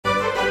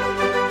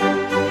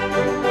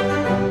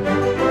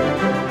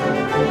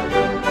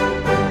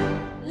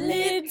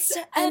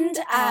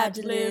ad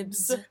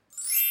libs.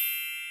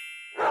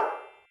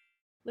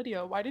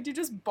 Lydia, why did you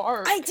just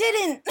bark? I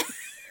didn't.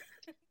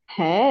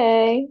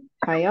 Hey,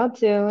 how y'all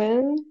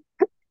doing?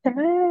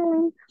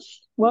 Hey,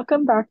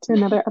 welcome back to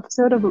another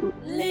episode of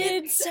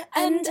Lids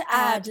and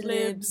ad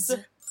libs.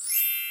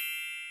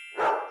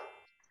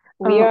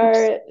 We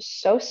are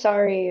so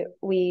sorry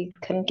we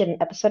couldn't get an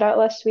episode out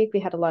last week.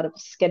 We had a lot of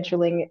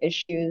scheduling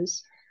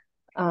issues,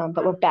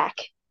 but we're back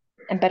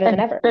and better than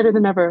ever. Better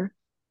than ever.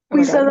 Oh We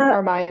my said God, that.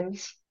 our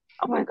minds.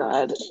 Oh my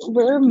God,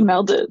 we're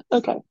melded.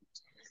 Okay.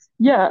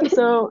 Yeah,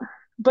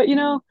 but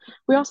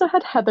we also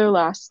had Heather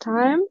last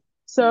time,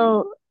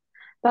 so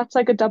that's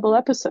like a double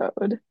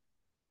episode.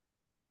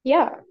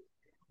 Yeah,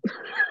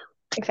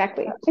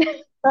 exactly.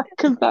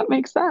 Because that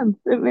makes sense.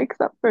 It makes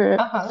up for it.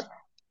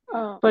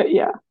 Uh-huh. But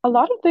yeah, a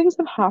lot of things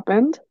have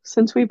happened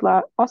since we've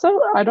last. Also,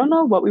 I don't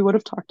know what we would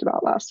have talked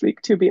about last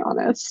week, to be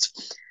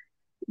honest.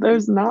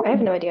 There's not. I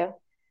have no idea.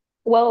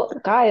 Well,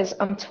 guys,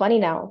 I'm 20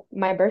 now.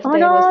 My Oh my birthday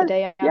was the God.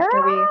 day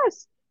after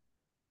Yes.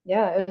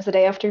 it was the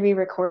day after we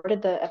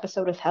recorded the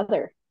episode with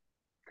Heather.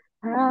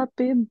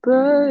 Happy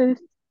birthday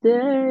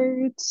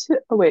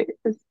to. Oh, wait.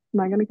 Am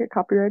I going to get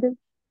copyrighted?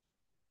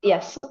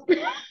 Yes,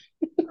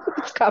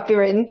 it's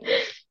copywritten.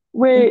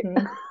 Wait.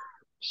 hmm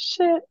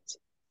Shit.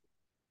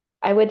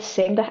 I would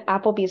sing the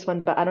Applebee's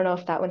one, but I don't know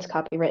if that one's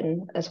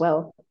copywritten as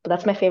well. But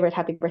that's my favorite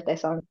happy birthday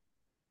song.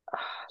 Oh,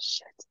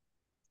 shit.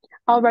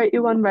 I'll write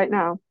you one right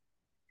now.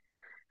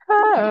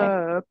 Okay.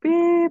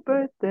 Happy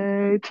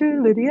birthday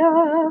to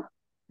Lydia.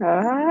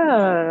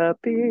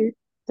 Happy.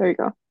 There you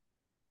go.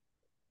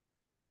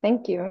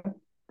 Thank you.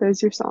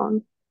 There's your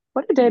song.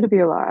 What a day to be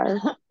alive.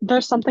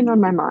 There's something on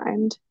my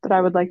mind that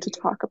I would like to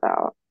talk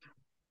about.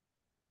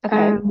 Okay.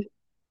 And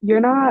you're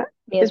not,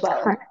 Me as it's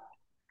well. kind,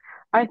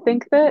 I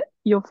think that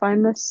you'll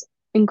find this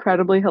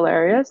incredibly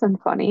hilarious and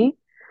funny.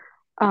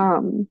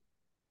 Um,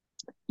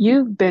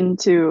 you've been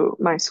to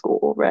my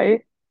school,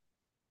 right?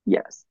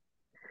 Yes.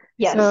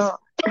 Yes. So,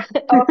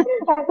 Oh,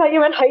 I thought you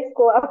meant high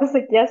school. I was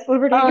like, yes,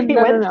 Liberty, oh, we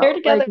no, no, went there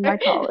no. Like together. my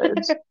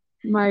college,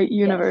 my Yes, we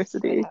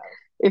university, have.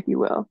 if you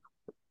will.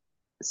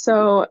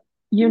 So,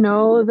 you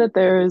know that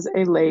there's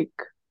a lake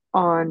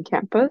on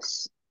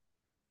campus.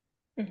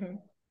 hmm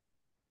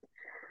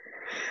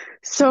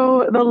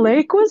So the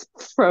lake was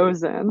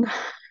frozen.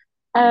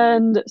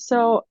 And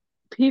so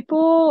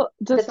people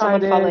Did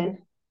someone fall decided, in?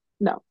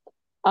 no,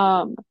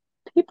 um,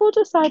 people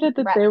decided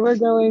that they were Rats.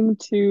 going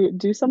to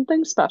do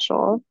something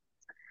special.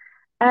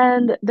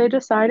 And they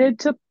decided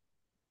to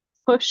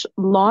push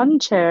lawn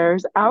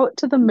chairs out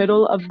to the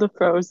middle of the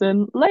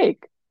frozen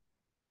lake.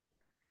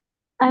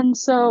 And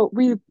so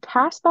we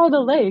passed by the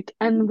lake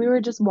and we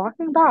were just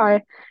walking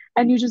by,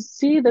 and you just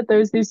see that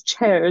there's these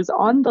chairs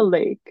on the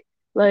lake,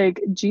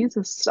 like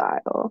Jesus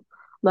style,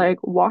 like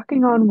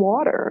walking on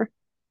water.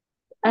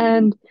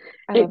 And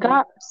I it love that.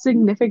 got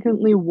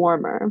significantly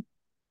warmer.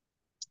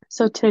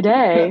 So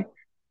today,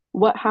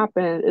 what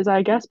happened is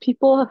I guess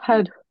people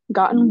had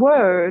gotten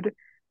word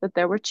that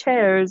there were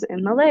chairs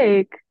in the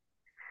lake,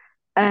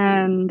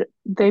 and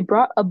they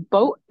brought a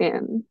boat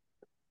in.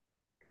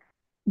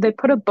 They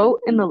put a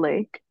boat in the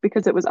lake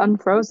because it was I'm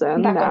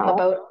unfrozen back on the now.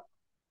 boat.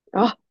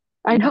 Oh,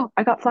 I know.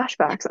 I got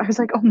flashbacks. I was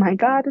like, oh my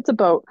God, it's a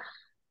boat.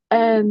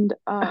 And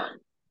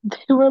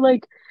they were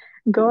like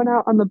going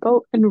out on the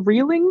boat and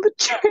reeling the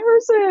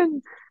chairs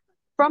in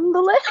from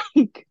the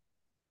lake.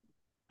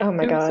 Oh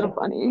my It was so God.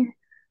 funny.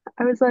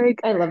 I was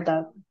like, I love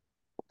that.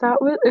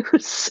 it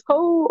was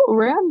so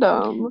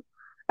random.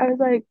 I was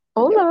like,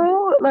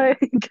 hello,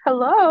 like,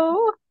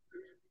 hello.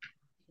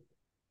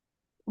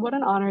 What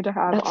an honor to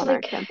have That's on our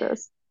like,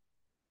 campus.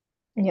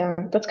 yeah,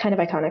 that's kind of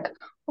iconic.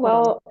 Hold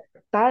on. Well,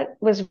 that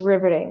was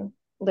riveting,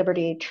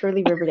 Liberty,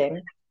 truly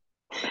riveting.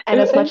 And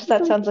as It much as was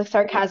that like, sounds like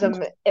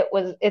sarcasm,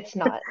 it's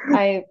not.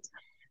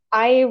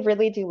 I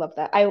really do love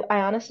that. I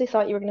honestly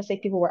thought you were gonna say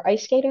people were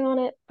ice skating on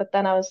it, but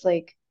then I was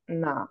like,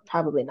 nah,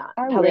 probably not.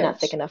 I Probably not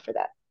thick wish. enough for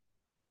that.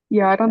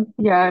 Yeah, I don't,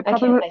 yeah, I I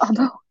probably can't would, ice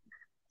skate.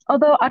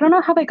 although I don't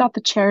know how they got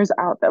the chairs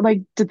out there.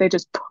 Like, did they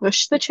just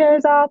push the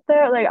chairs out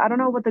there? Like, I don't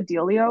know what the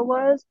dealio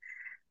was.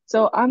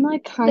 So I'm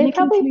like They kind of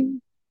probably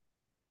confused.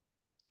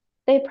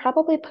 they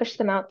probably pushed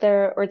them out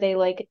there, or they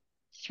like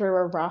threw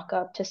a rock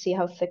up to see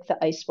how thick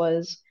the ice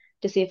was,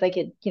 to see if they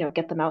could,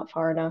 get them out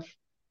far enough.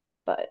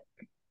 But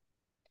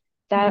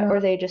that, Yeah. or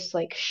they just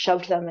like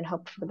shoved them and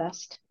hoped for the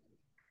best.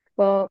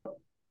 Well,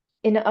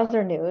 in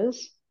other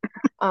news,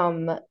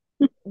 um,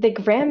 the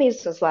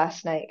Grammys was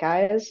last night,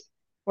 guys.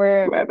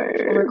 We're Whatever.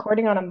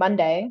 recording on a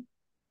Monday.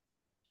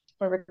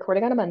 We're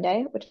recording on a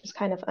Monday, which is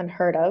kind of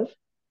unheard of.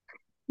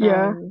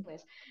 Yeah.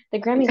 Anyways, the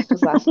Grammys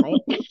was last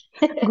night.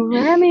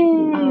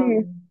 Grammy.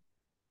 Um,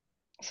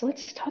 so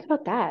let's talk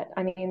about that.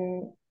 I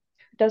mean,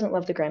 who doesn't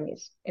love the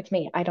Grammys? It's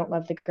me. I don't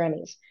love the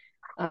Grammys.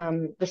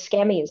 The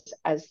Scammies,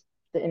 as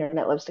the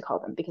internet loves to call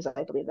them, because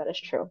I believe that is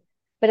true.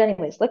 But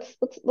anyways, let's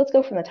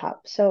go from the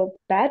top. So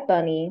Bad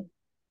Bunny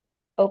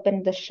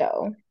opened the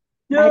show.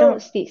 I Yeah.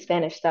 don't speak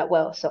Spanish that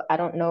well, so I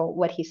don't know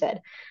what he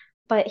said,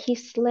 but he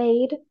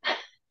slayed.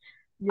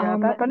 Yeah,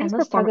 Bad And Bunny's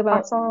let's talk performance. I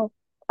about saw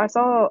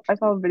I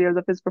saw videos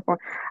of his perform.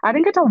 I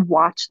didn't get to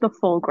watch the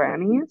full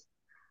Grammys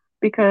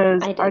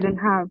because I I did. didn't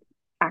have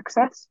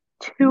access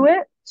to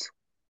it,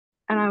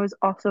 and I was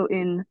also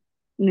in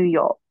New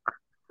York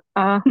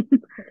um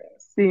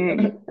seeing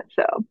the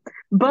show.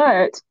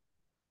 But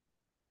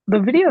the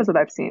videos that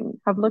I've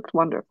seen have looked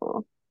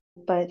wonderful.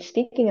 But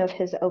speaking of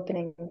his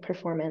opening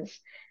performance,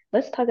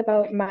 let's talk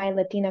about my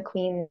Latina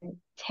queen,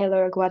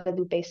 Taylor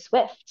Guadalupe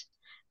Swift,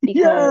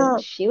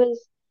 because Yeah.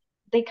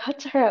 they cut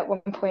to her at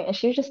one point and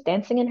she was just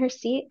dancing in her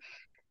seat,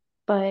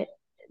 but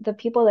the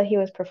people that he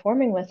was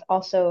performing with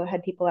also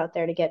had people out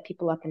there to get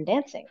people up and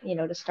dancing,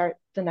 to start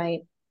the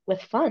night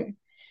with fun.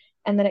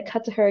 And then it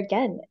cut to her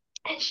again,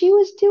 and she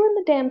was doing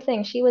the damn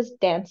thing. She was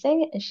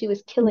dancing and she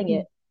was killing Hmm.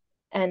 it.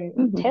 And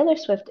Hmm. Taylor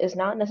Swift is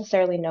not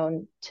necessarily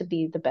known to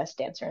be the best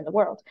dancer in the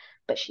world,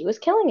 but she was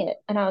killing it.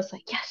 And I was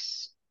like,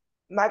 yes,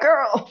 my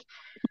girl,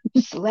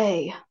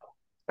 slay.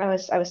 I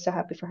was so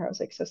happy for her. I was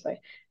like, so slay.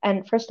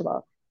 And first of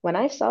all, when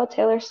I saw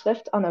Taylor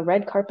Swift on the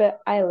red carpet,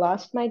 I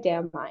lost my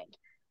damn mind.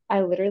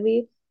 I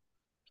literally,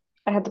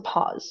 I had to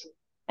pause.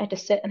 I had to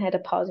sit and I had to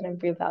pause and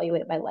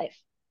reevaluate my life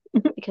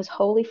because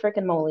holy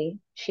frickin' moly,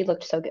 she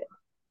looked so good.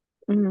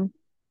 Hmm.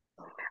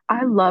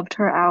 I loved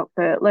her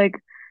outfit. Like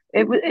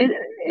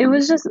it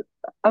was just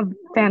a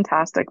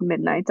fantastic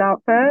Midnight's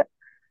outfit.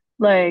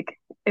 Like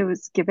it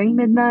was giving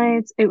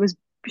Midnight's.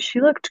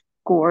 She looked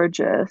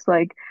gorgeous.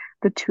 Like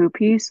the two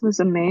piece was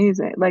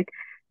amazing. Like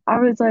I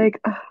was like,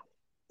 "Ugh,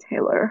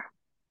 Taylor."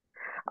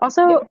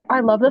 Also, Yeah. I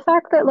love the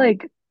fact that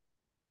like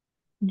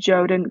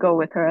Joe didn't go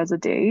with her as a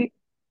date.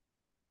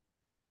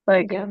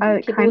 Like Yeah. I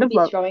People kind would of be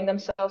love, throwing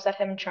themselves at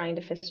him, trying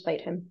to fist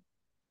fight him.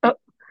 uh,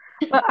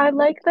 but I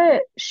like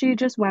that she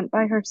just went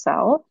by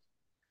herself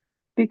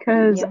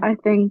because Yeah. I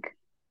think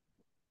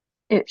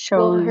it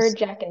Well, her shows,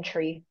 Jack and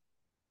Tree.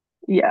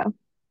 yeah.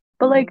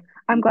 But like Mhm.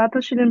 I'm glad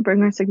that she didn't bring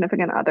her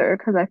significant other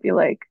because I feel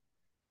like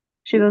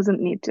she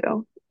doesn't need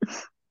to.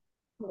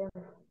 Yeah.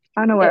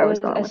 I don't know where It I was was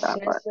going with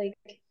that,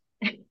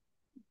 but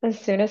as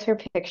soon as her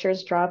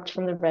pictures dropped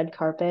from the red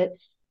carpet,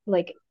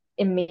 like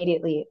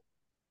immediately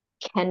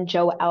Can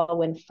Joe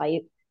Alwyn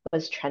fight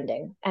was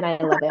trending. And I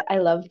love it. I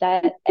love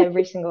that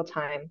every single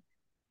time.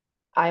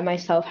 I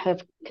myself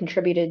have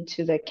contributed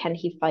to the Can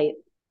he fight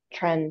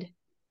trend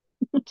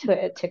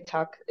to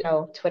TikTok,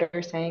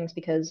 Twitter sayings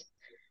because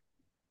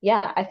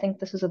yeah, I think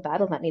this is a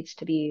battle that needs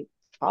to be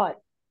fought.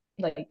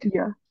 Like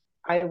yeah,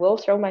 I will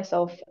throw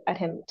myself at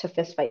him to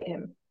fist fight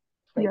him.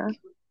 yeah. Like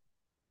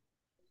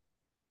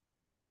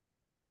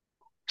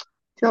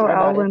Joe sorry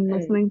about it. Alwyn And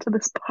listening to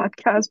this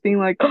podcast being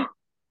like,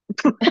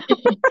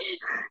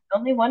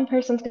 only one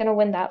person's gonna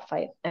win that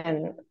fight,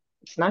 and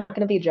it's not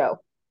gonna be Joe.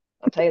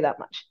 I'll tell you that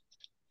much.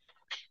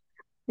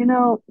 you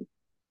know,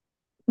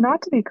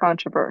 not to be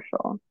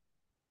controversial,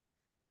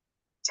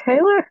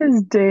 Taylor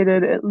has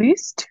dated at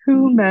least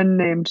two men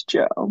named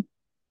Joe.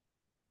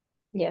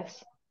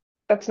 Yes.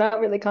 That's not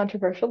really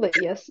controversial, but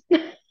yes.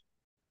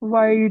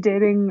 Why are you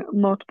dating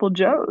multiple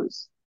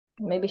Joes?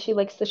 Maybe she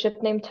likes the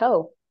ship name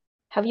Toe.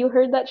 Have you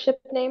heard that ship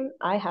name?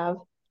 I have.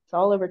 It's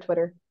all over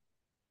Twitter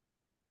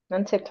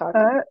and TikTok.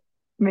 That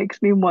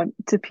makes me want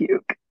to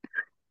puke.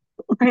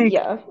 Like,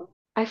 Yeah.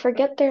 I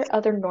forget their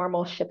other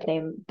normal ship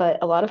name, but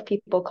a lot of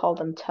people call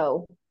them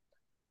Toe.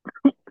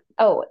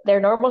 Oh, their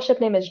normal ship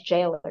name is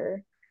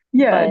Jailer,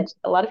 yeah, but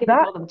a lot of people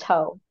that, call them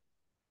Toe.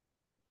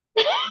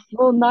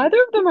 well, neither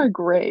of them are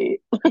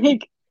great.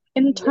 Like,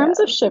 in terms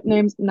of Yeah. ship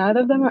names,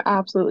 neither of them are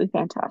absolutely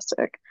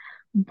fantastic.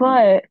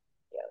 But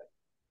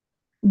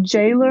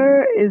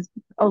Jailer is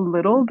a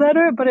little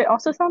better, but it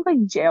also sounds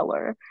like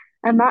jailer,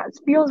 and that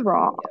feels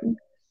wrong. Yeah.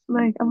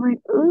 Like, I'm like,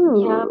 Yeah,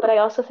 ooh, but I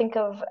also think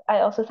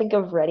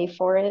of Ready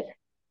for It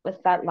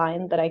with that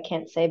line that I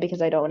can't say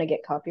because I don't want to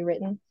get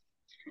copywritten.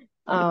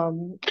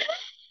 Um,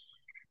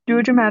 do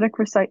a dramatic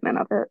recitement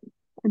of it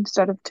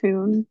instead of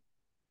tune.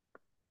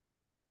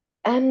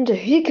 and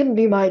he can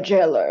be my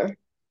jailer,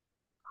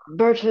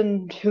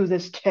 Burton to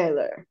this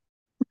tailor.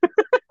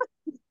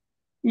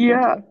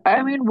 Yeah, Okay.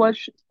 I mean, was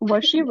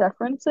she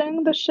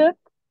referencing the ship?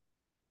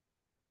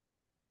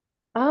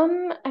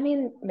 I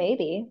mean,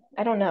 maybe.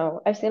 I don't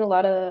know. I've seen a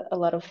lot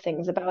of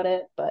things about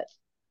it, but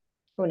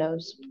who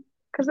knows?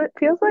 Because it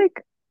feels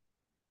like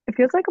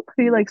a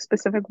pretty like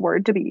specific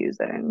word to be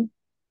using.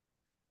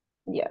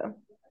 Yeah,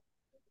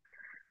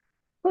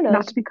 who Not to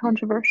knows? be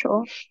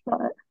controversial,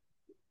 but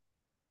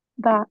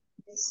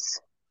that's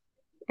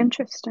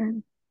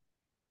interesting.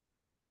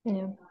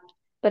 Yeah.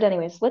 But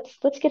anyways, let's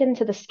get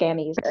into the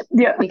scammies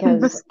Yeah, the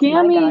because my God, did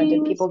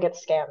scammies. people get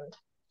scammed?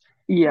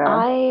 Yeah,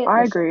 I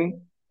I agree.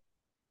 listen.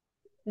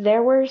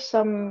 There were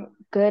some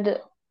good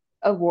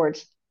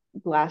awards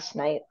last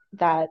night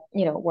that,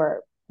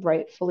 were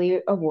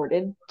rightfully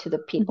awarded to the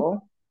Mhm.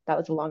 people. That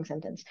was a long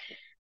sentence.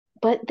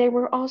 But there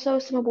were also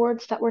some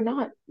awards that were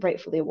not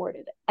rightfully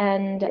awarded.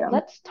 And Yeah,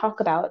 let's talk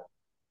about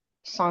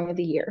Song of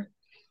the Year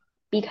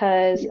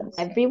because yes.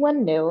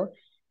 everyone knew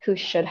who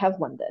should have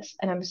won this.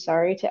 And I'm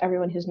sorry to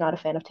everyone who's not a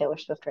fan of Taylor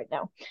Swift right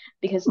now,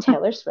 because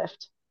Taylor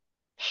Swift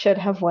should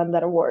have won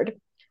that award,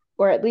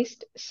 or at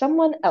least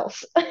someone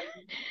else.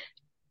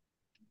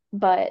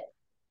 But,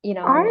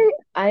 I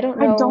I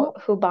don't I know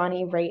don't who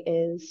Bonnie Raitt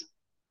is,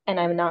 and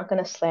I'm not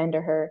going to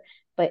slander her,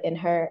 but in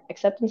her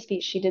acceptance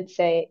speech, she did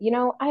say,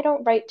 I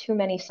don't write too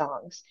many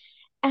songs.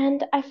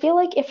 And I feel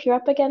like if you're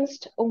up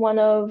against one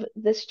of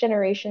this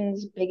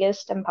generation's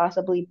biggest and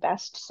possibly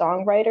best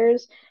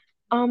songwriters,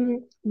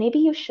 maybe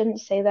you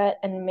shouldn't say that,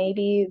 and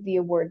maybe the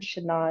award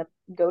should not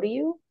go to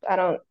you. I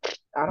don't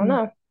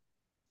know,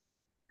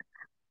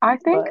 I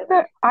think but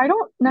that I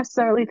don't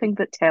necessarily think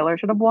that Taylor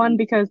should have won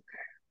because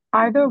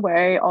either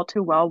way, All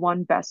Too Well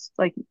won best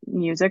like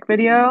music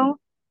video.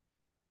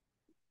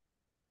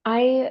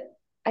 I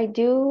I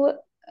do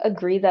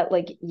agree that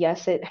like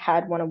yes, it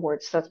had one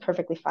award, so that's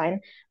perfectly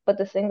fine. But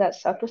the thing that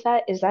sucked with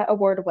that is that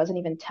award wasn't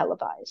even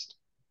televised.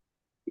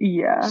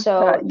 Yeah, So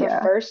that yeah.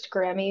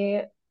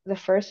 the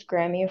first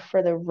Grammy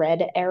for the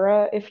Red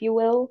era, if you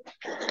will,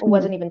 Mhm.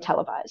 wasn't even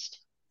televised.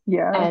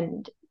 Yeah,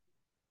 And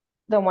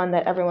the one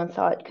that everyone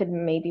thought could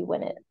maybe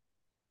win it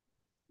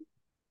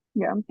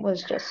yeah.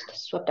 was just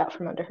swept out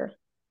from under her.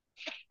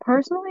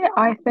 Personally,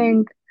 I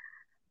think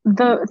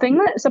the thing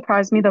that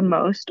surprised me the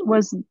most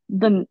was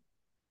the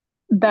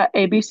that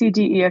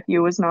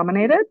ABCDEFU was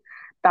nominated.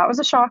 That was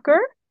a shocker.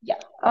 Yeah.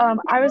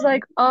 I was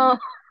like, because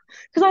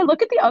I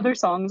look at the other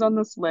songs on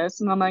this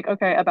list and I'm like,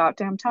 okay, About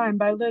Damn Time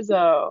by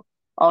Lizzo,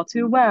 All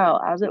Too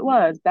Well, As It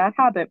Was, Bad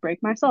Habit, Break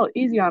My Soul,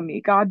 Easy on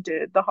Me, God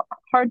Did, the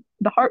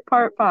Heart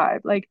Part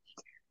Five, like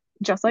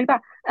just like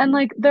that. And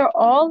like they're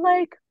all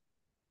like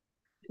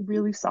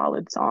really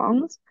solid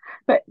songs,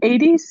 but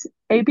 80s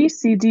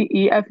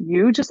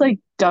ABCDEFU just like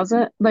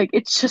doesn't like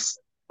it just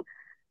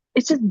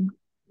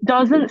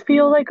doesn't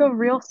feel like a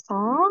real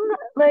song.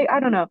 Like I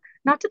don't know,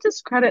 not to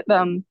discredit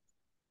them,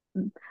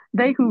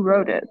 they who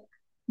wrote Yeah. it,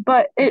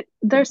 but it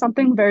there's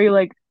something very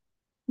like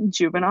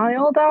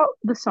juvenile about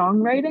the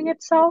songwriting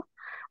itself,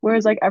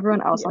 whereas like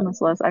everyone else on Yeah.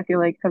 this list, I feel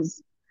like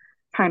has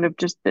kind of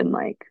just been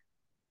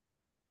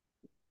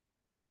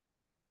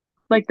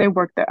like they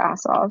worked their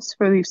ass off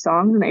for these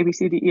songs, and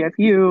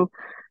ABCDEFU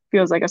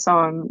feels like a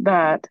song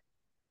that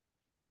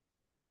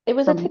It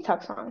was a from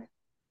TikTok song.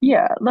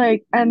 yeah,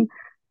 like and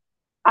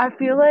I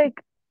feel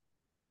like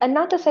And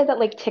not to say that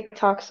like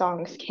TikTok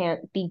songs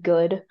can't be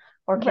good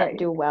or can't right,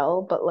 do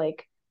well, but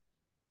like,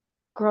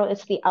 girl,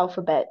 it's the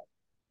alphabet.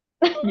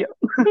 yeah,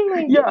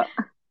 Like, yeah,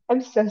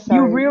 I'm so you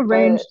sorry, but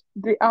rearranged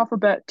the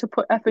alphabet to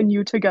put F and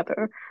U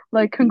together.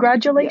 Like yeah,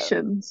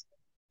 congratulations.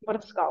 what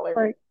a scholar.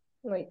 Like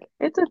Like,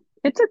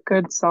 it's a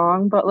good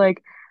song, but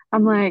like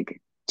I'm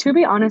like to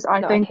be honest, I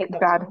no, I think hate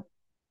that bad. song.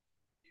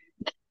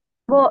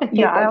 Well, I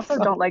yeah, hate I that also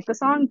song. don't like the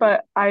song,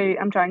 but I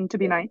am trying to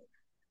be Yeah. nice.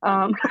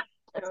 Um,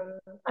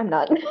 I'm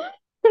not.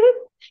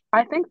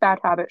 I think Bad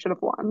Habit should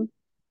have won.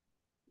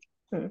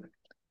 Hmm.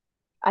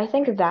 I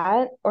think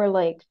that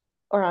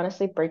or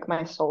honestly Break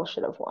My Soul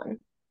should have won.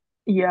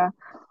 Yeah,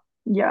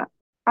 yeah,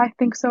 I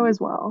think so as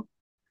well.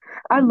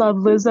 I love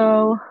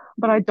Lizzo,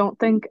 but I don't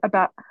think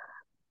about.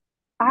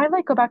 I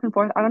like go back and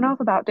forth. I don't know if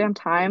About Damn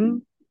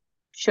Time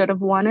should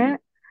have won it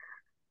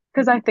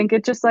because I think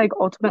it just like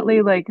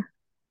ultimately like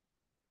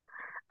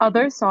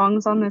other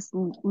songs on this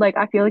like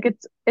I feel like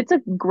it's a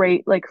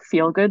great like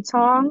feel good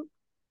song.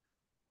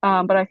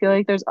 But I feel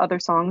like there's other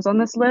songs on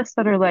this list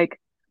that are like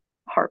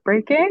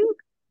heartbreaking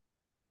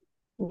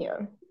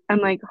Yeah.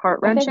 and like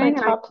I think my heart-wrenching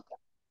and I top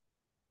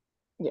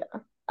yeah.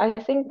 I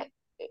think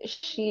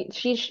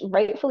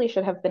rightfully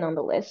should have been on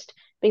the list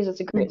because it's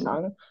a great mhm.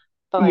 song,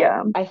 but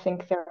Yeah, I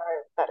think there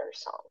are better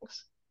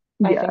songs.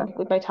 I yeah,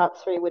 think my top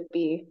three would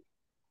be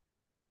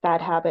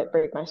Bad Habit,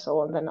 Break My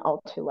Soul, and then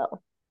All Too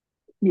Well.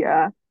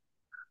 yeah,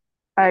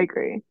 I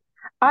agree.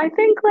 I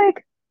think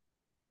like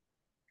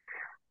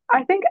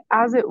I think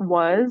as it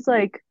was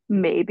like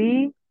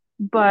maybe,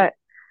 but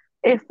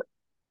if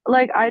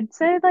like I'd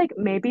say like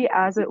maybe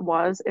as it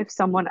was if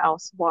someone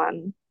else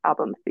won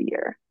album of the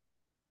year.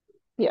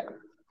 Yeah.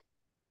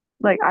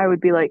 Like I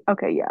would be like,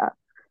 okay, yeah.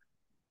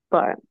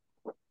 But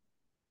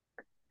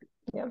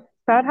Yeah.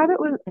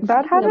 And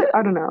Bad speaking of Habit,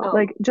 I don't know. album,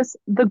 Like just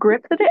the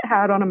grip that it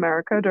had on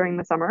America during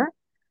the summer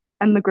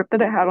and the grip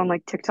that it had on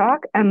like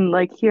TikTok and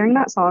like hearing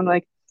that song,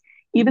 like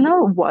even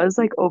though it was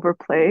like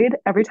overplayed,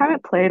 every time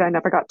it played, I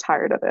never got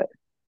tired of it,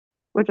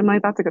 which I'm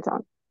like, that's a good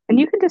song. And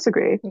you can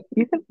disagree.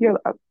 You can hear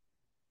that.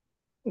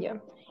 yeah.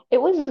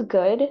 It was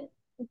good,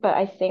 but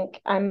I think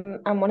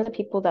I'm one of the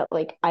people that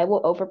like I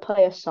will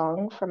overplay a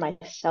song for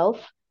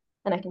myself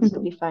and I can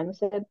still Mhm. be fine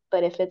with it.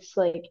 But if it's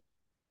like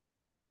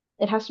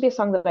it has to be a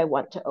song that I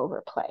want to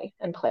overplay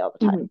and play all the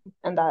Mhm. time.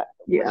 And that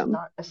Yeah. was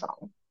not a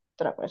song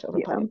that I wanted to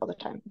Yeah. overplay all the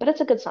time. But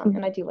it's a good song Mhm.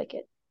 and I do like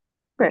it.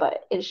 Right.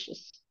 But it's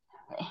just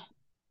eh.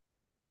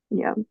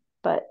 Yeah.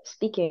 But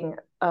speaking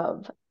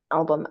of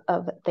album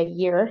of the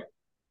year,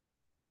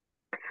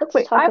 let's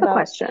Wait, I talk have a about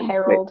question. Wait,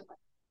 Harold.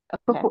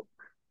 Okay. before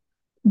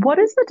what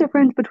is the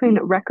difference between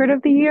record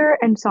of the year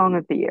and song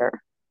of the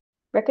year?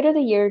 Record of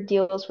the Year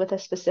deals with a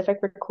specific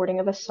recording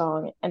of a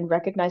song and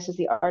recognizes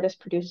the artists,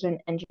 producers,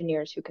 and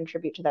engineers who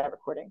contribute to that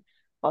recording,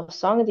 while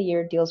Song of the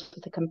Year deals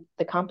with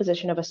the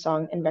composition of a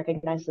song and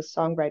recognizes the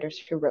songwriters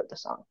who wrote the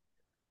song.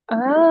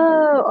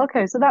 Oh,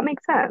 okay, so that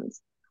makes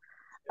sense.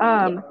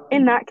 Yeah.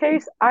 In that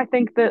case, I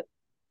think that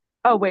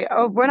oh wait,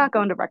 oh we're not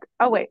going to record.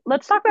 Oh wait,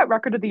 let's talk about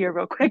record of the year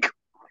real quick.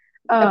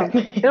 It'll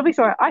Okay. be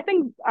short. I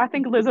think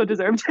Lizzo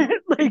deserved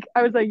it. Like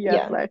I was like, yes,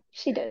 Yeah, like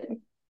she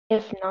did.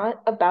 If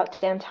not About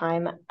Damn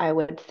Time, I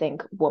would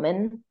think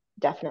Woman,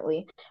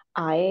 definitely.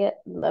 I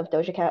love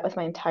Doja Cat with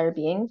my entire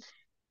being,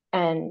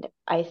 and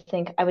I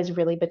think I was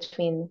really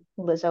between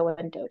Lizzo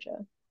and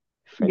Doja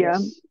for yeah,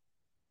 this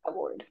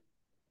award.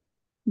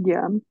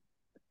 yeah.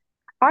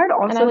 I'd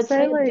And I also would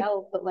say say like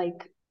Adele, but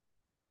like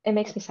it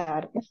makes me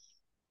sad.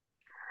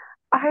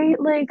 I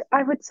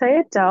would say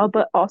Adele,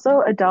 but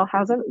also Adele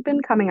hasn't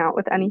been coming out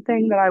with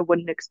anything that I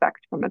wouldn't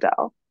expect from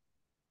Adele.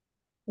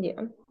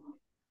 Yeah.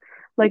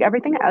 Like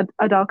everything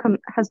Adele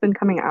has been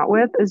coming out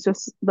with is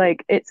just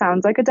like it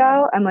sounds like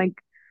Adele and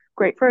like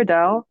great for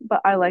Adele,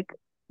 but I like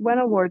when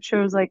award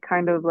shows like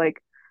kind of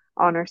like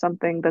honor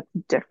something that's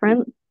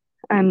different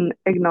and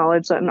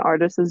acknowledge that an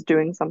artist is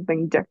doing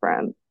something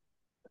different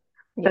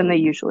than Yeah. they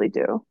usually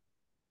do.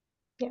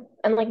 Yeah.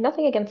 And like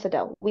nothing against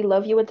Adele. We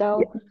love you,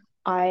 Adele. Yeah.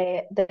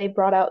 They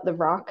brought out The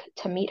Rock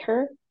to meet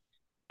her,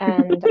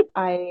 and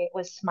I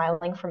was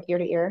smiling from ear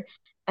to ear.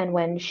 And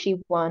when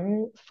she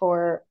won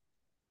for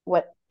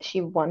what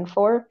she won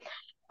for,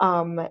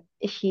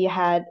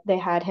 they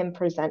had him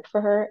present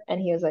for her,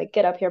 and he was like,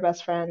 "Get up here,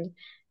 best friend,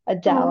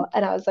 Oh Adele."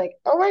 And I was like,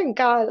 "Oh my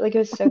God!" Like it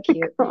was so my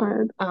cute.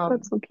 God.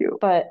 That's Um, so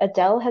cute. but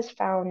Adele has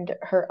found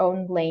her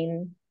own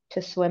lane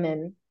to swim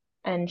in,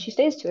 and she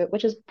stays to it,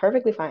 which is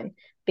perfectly fine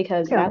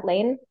because Yeah. that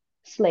lane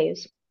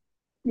slays.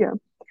 Yeah.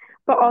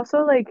 But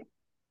also, like,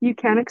 you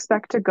can't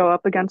expect to go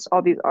up against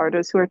all these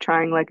artists who are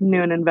trying like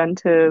new and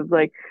inventive,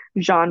 like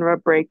genre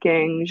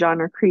breaking,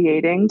 genre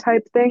creating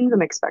type things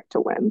and expect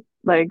to win.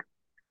 Like,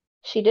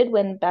 She did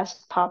win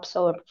Best Pop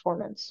Solo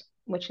Performance,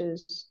 which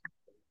is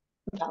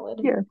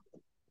valid. yeah,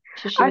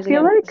 She I was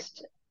feel like,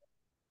 against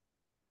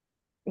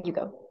you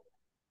go.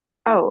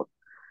 oh,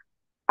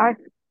 I,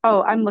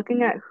 I'm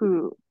looking at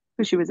who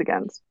she was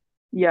against.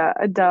 Yeah,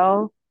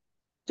 Adele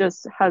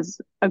just has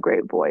a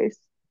great voice.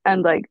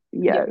 And like,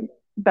 yeah, Yeah,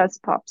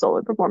 best pop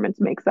solo performance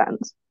makes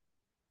sense.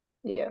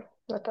 yeah,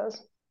 that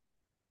does.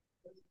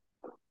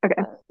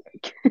 Okay, But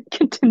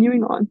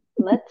continuing on.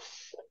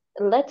 let's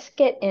let's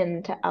get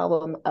into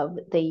album of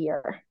the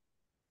year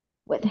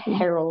with Mhm.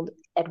 Harold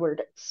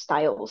Edward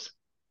Styles.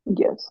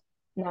 Yes.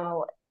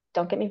 Now,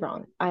 don't get me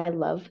wrong, I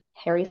love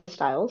Harry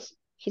Styles.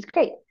 He's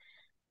great,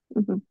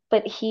 Hmm.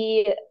 but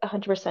he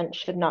 100%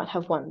 should not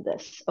have won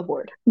this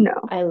award. No,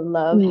 I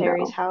love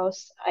Harry's no.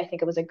 House. I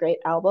think it was a great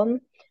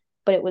album,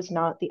 but it was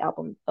not the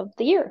album of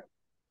the year.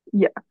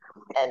 Yeah.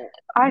 And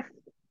I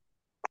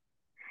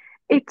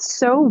It's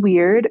so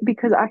weird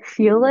because I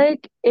feel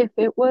like if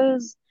this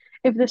was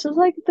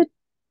like the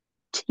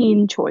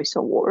Teen Choice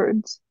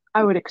Awards,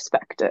 I would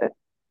expect it.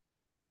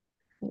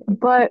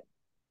 But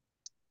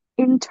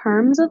in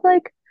terms of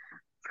like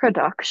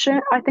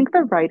production, I think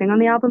the writing on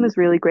the album is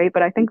really great,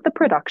 but I think the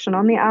production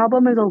on the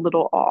album is a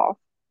little off.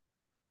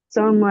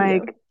 So I'm yeah,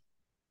 like,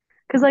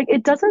 because like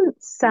it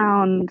doesn't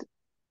sound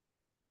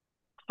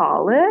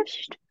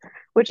polished,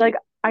 which like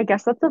I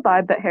guess that's the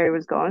vibe that Harry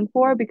was going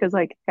for because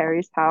like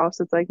Harry's house,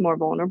 it's like more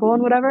vulnerable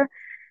and whatever.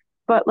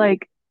 But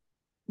like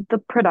the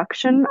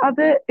production of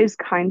it is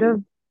kind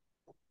of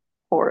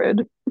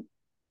horrid.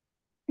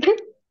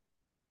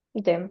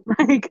 damn.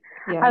 Like,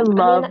 Yeah. I I mean,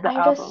 love the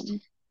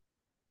album.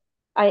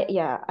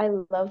 I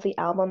love the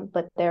album,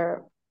 but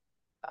they're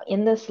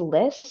in this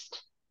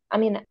list. I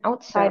mean, There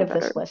outside are of better.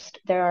 this list,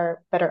 there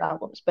are better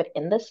albums, but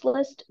in this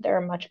list, there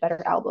are much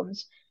better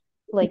albums.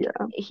 Like,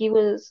 Yeah, he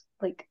was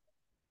like,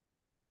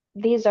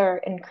 these are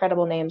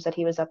incredible names that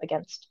he was up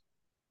against.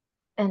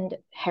 And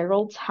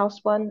Harold's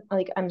House one,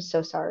 like, I'm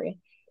so sorry.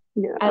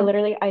 yeah,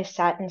 I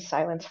sat in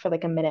silence for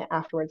like a minute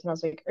afterwards and I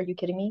was like, are you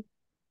kidding me?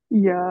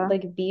 yeah,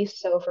 Like, be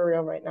so for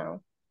real right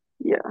now.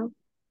 yeah.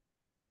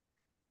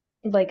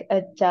 Like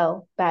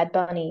Adele, Bad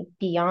Bunny,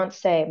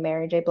 Beyonce,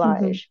 Mary J. Hmm.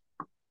 Blige,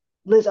 Yeah,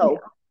 Lizzo,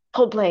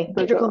 Coldplay,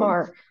 Kendrick Lizzo.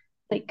 Lamar,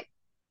 like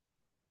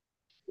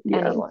Yeah,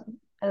 anyone.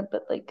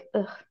 But like,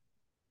 ugh,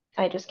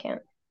 I just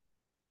can't.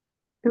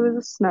 it was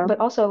a snub. But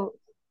also,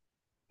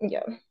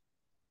 yeah,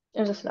 it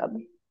was a snub.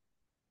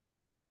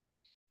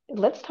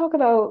 Let's talk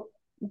about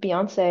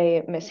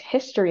Beyonce, Miss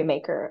History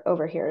Maker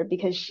over here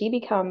because she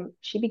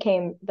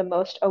became the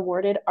most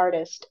awarded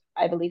artist,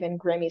 I believe, in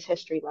Grammys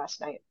history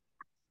last night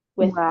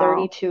with Wow,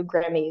 32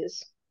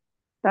 Grammys.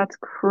 that's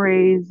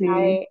crazy.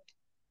 I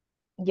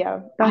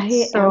yeah, That's I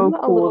so am a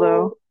cool though.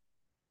 little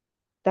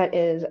that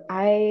is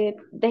I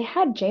they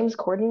had James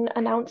Corden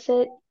announce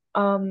it.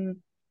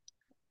 Um,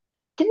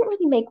 didn't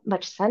really make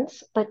much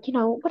sense, but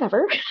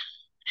whatever.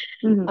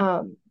 Hmm.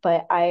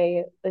 But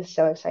I was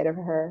so excited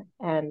for her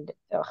and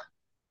ugh,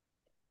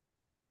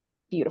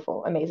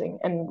 beautiful, amazing,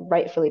 and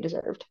rightfully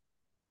deserved.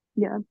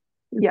 Yeah,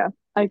 yeah,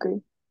 I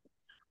agree.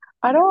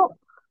 I don't,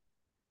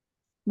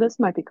 this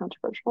might be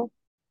controversial.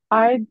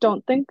 I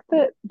don't think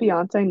that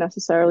Beyonce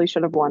necessarily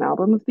should have won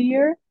Album of the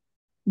Year,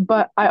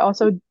 but I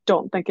also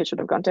don't think it should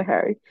have gone to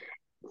Harry.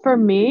 For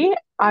me,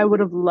 I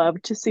would have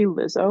loved to see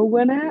Lizzo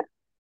win it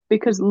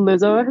because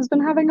Lizzo has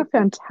been having a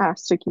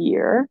fantastic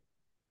year,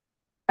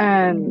 Mhm.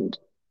 and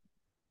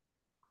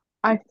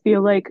I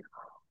feel like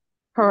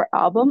her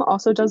album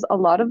also does a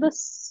lot of the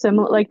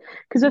similar, like,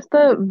 because if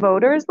the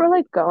voters were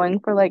like going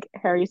for like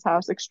Harry's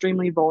House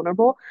extremely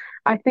vulnerable,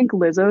 I think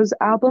Lizzo's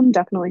album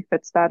definitely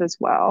fits that as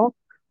well.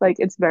 Like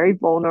it's very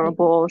Yeah.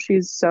 vulnerable.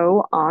 She's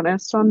so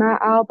honest on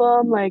that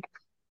album. Like,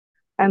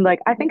 and like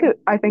Yeah.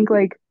 I think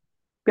like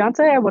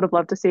Beyonce, I would have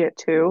loved to see it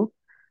too.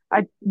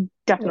 I Yeah.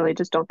 definitely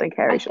just don't think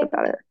I Harry should have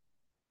got think it.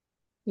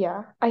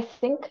 Yeah, I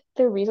think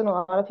the reason a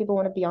lot of people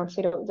want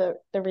Beyonce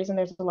the reason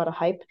there's a lot of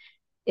hype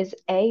is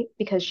A,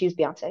 because she's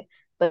Beyonce,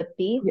 but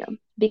B, Yeah.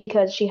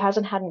 because she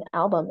hasn't had an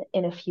album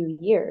in a few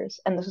years,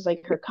 and this is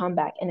like her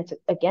comeback, and it's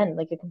again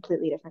like a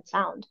completely different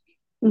sound.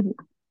 Mhm.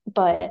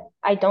 But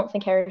I don't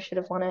think Harry should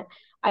have won it.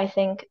 I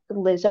think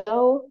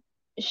Lizzo,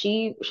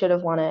 she should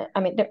have won it. I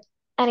mean,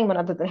 anyone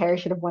other than Harry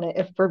should have won it,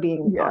 if we're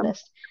being Yeah.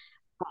 honest.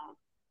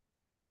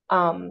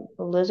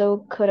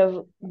 Lizzo could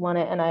have won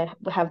it, and I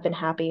would have been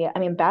happy. I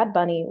mean, Bad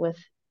Bunny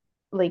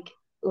like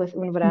with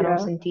Un Verano Yeah.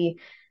 Sin Ti,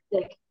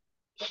 like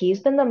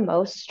he's been the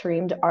most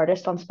streamed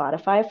artist on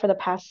Spotify for the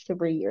past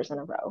 3 years in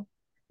a row.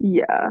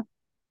 Yeah.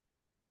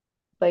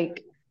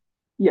 Like,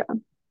 Yeah.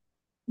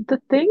 The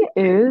thing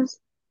is,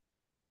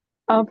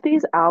 of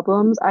these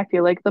albums, I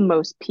feel like the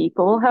most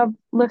people have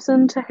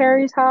listened to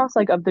Harry's House,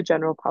 like of the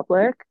general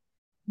public.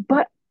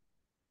 But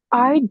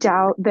I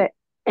doubt that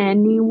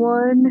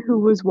anyone who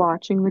was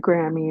watching the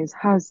Grammys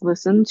has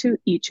listened to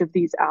each of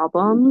these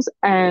albums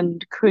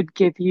and could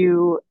give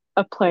you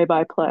a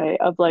play-by-play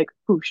of like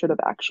who should have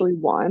actually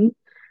won.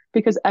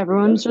 Because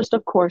everyone's yeah, just,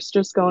 of course,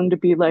 just going to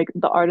be like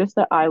the artist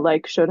that I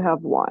like should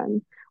have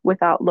won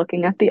without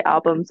looking at the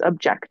albums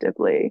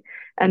objectively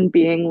and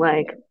being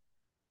like, yeah,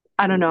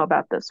 I don't know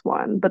about this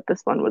one, but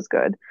this one was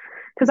good.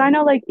 Because I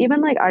know, like,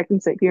 even like I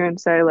can sit here and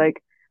say,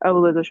 like, oh,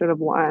 Lizzo should have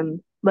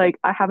won. Like,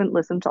 I haven't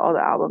listened to all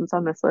the albums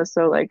on this list,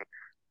 so like,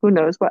 who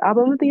knows what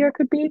album of the year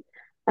could be.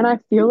 And I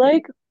feel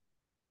like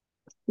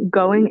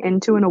going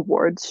into an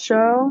awards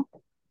show,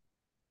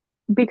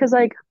 because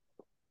like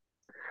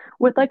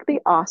with like the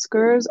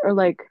Oscars or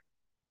like,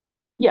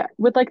 yeah,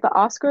 with like the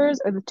Oscars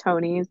or the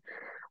Tonys,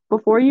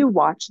 before you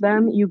watch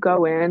them, you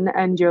go in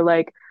and you're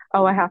like,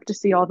 oh, I have to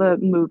see all the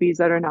movies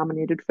that are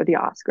nominated for the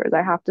Oscars.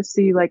 I have to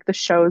see like the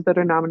shows that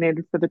are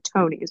nominated for the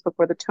Tonys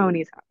before the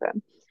Tonys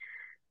happen,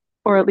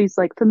 or at least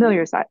like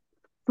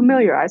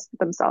familiarize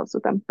themselves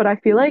with them. But I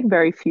feel like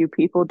very few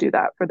people do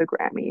that for the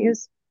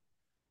Grammys.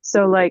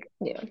 So like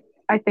yeah,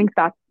 I think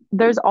that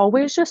there's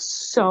always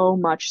just so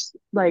much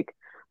like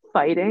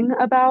fighting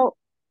about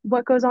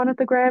what goes on at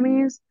the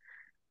Grammys.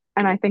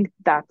 And I think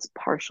that's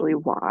partially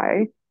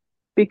why,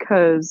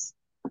 because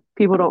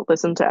people don't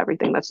listen to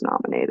everything that's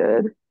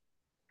nominated.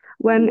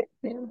 When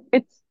yeah,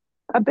 it's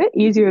a bit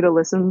easier to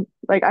listen,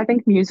 like I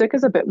think music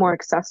is a bit more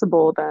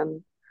accessible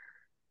than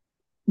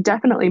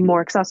definitely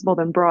more accessible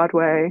than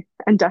Broadway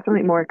and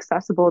definitely more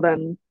accessible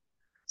than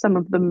some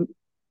of the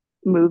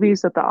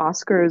movies that the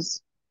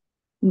Oscars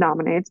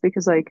nominates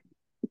because like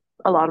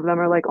a lot of them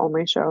are like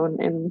only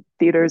shown in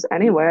theaters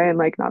anyway and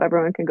like not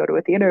everyone can go to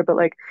a theater but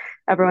like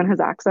everyone has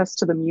access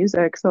to the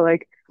music so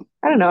like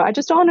I don't know I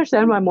just don't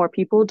understand why more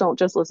people don't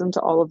just listen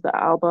to all of the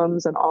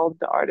albums and all of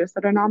the artists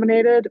that are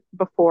nominated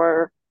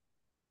before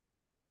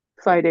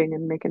fighting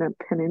and making an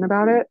opinion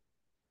about it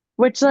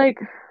which like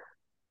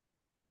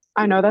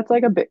I know that's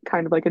like a bit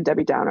kind of like a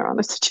Debbie Downer on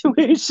the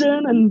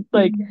situation and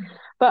like mhm,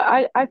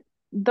 but I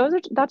those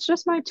are that's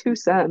just my 2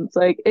 cents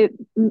like it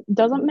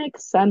doesn't make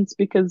sense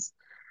because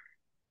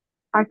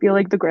I feel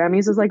like the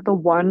Grammys is like the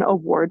one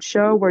award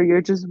show where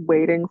you're just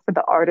waiting for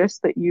the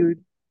artist that you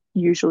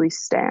usually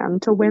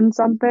stand to win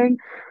something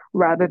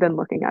rather than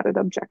looking at it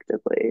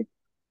objectively.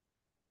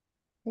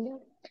 yeah.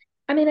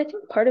 I mean, I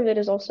think part of it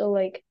is also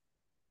like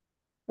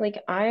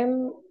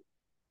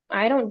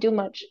I don't do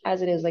much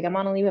as it is. Like I'm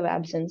on a leave of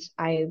absence.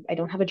 I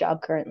don't have a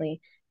job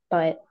currently,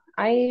 but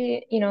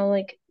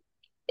like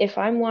if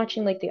I'm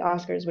watching like the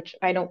Oscars, which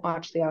I don't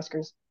watch the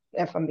Oscars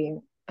if I'm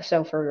being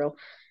so for real.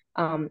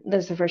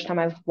 This is the first time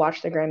I've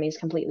watched the Grammys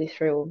completely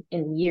through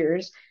in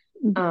years.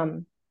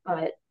 Mhm.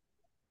 But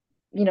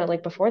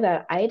like before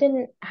that, I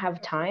didn't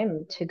have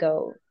time to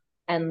go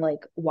and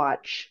like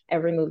watch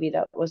every movie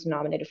that was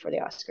nominated for the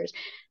Oscars.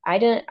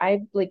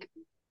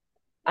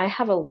 I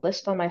have a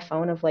list on my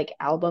phone of like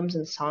albums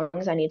and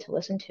songs I need to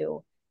listen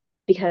to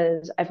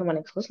because I've been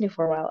wanting to listen to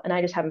for a while and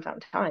I just haven't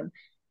found time.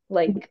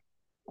 Like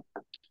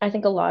I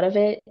think a lot of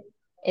it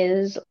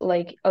is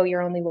like, oh,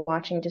 you're only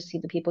watching to see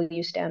the people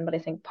you stand, but I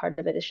think part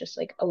of it is just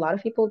like a lot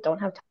of people don't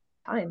have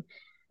time.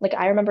 Like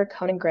I remember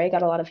Conan Gray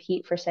got a lot of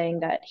heat for saying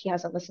that he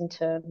hasn't listened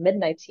to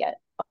Midnights yet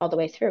all the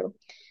way through.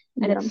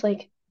 And Yeah, it's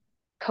like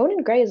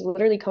Conan Gray is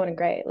literally Conan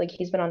Gray. Like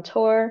he's been on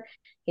tour,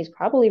 he's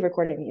probably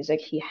recording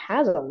music, he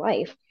has a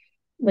life.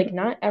 Like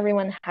not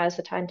everyone has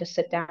the time to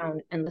sit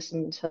down and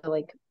listen to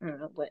like, I don't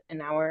know, what,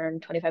 an hour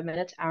and 25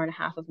 minutes, hour and a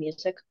half of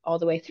music all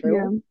the way yeah,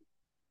 through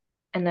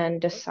and then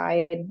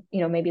decide,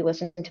 maybe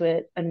listen to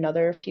it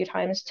another few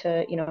times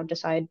to,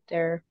 decide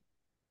their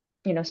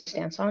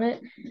stance on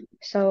it.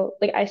 So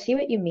like I see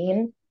what you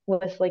mean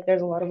with like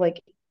there's a lot of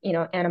like,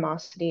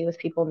 animosity with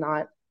people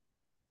not,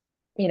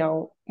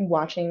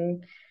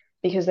 watching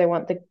because they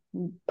want the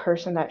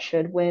person that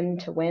should win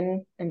to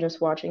win and just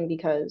watching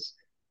because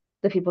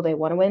the people they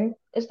want to win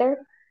is there.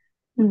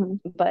 Hmm.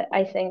 But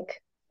I think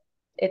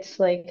it's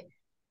like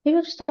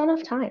people just don't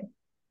have time,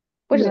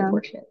 which is Yeah.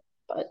 unfortunate.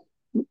 But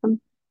Mhm.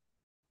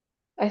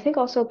 I think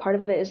also part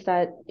of it is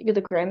that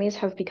the Grammys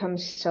have become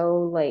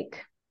so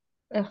like,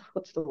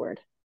 what's the word?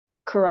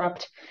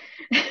 Corrupt.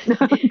 It's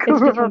become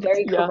Corrupt.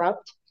 very Yeah.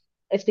 corrupt.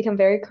 It's become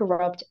very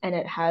corrupt, and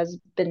it has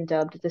been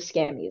dubbed the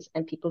Scammies,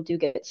 and people do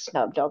get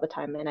snubbed all the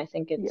time. And I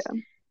think it's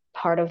Yeah.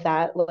 part of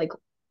that, like,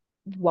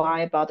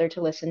 why bother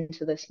to listen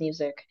to this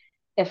music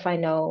if I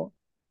know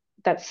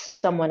that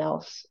someone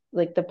else,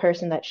 like the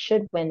person that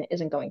should win,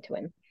 isn't going to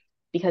win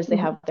because they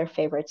Hmm. have their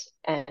favorites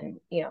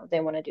and, they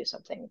want to do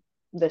something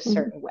this Hmm.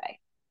 certain way.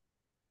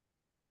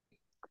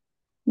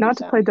 Not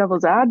to So play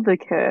devil's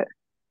advocate,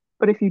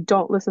 but if you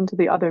don't listen to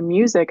the other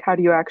music, how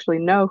do you actually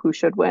know who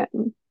should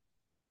win?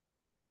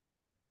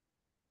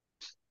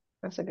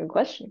 that's a good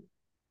question.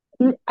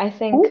 Mm. I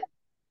think Ooh.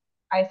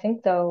 I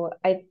think though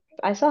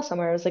I saw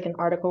somewhere it was like an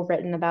article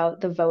written about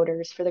the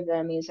voters for the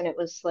Grammys and it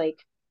was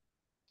like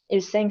it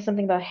was saying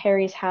something about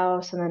Harry's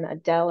house and then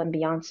Adele and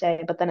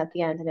Beyonce, but then at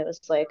the end and it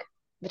was like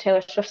the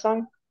Taylor Swift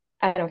song.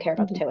 I don't care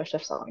about the Mhm. Taylor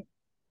Swift song.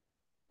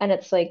 And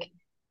it's like,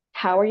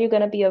 how are you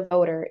going to be a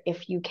voter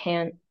if you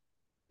can't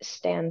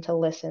stand to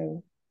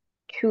listen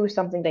to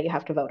something that you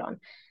have to vote on?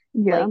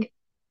 Yeah. Like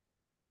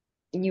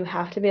you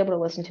have to be able to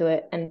listen to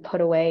it and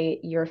put away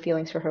your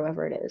feelings for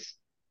whoever it is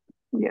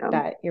Yeah.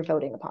 that you're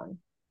voting upon.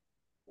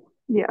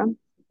 Yeah.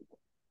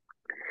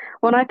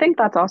 Well, and I think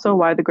that's also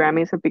why the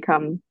Grammys have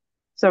become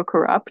so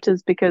corrupt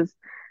is because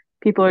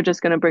people are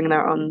just going to bring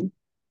their own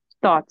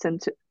thoughts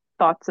into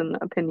thoughts and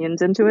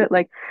opinions into it.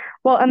 Like,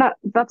 well, and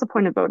that's a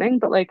point of voting,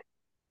 but like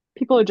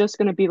people are just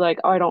going to be like,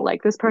 oh, I don't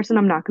like this person.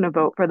 I'm not going to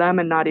vote for them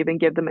and not even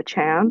give them a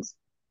chance.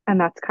 And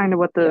that's kind of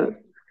what Yeah. the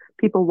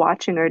people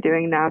watching are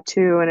doing now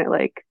too. And it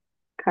like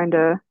kind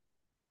of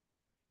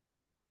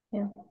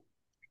Yeah. I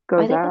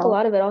goes think a out.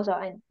 lot of it also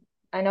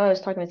I know I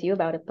was talking with you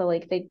about it, but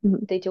like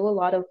Mhm. they do a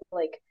lot of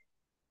like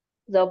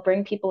they'll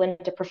bring people in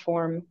to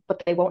perform,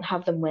 but they won't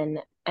have them win.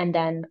 And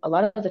then a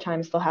lot of the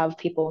times they'll have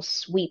people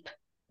sweep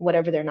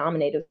whatever they're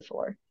nominated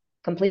for Mhm.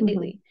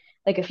 completely.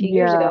 Like a few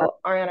years Yeah. ago,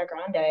 Ariana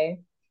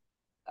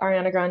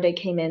Grande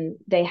came in,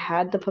 they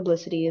had the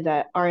publicity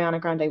that Ariana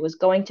Grande was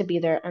going to be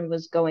there and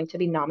was going to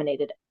be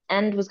nominated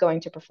and was going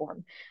to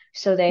perform.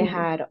 So they Mhm.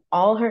 had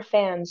all her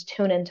fans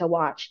tune in to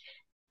watch.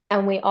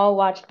 And we all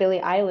watched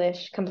Billie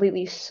Eilish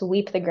completely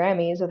sweep the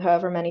Grammys with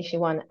however many she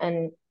won.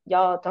 And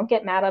y'all don't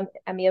get mad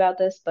at me about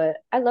this, but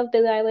I love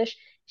Billie Eilish.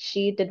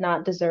 She did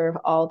not deserve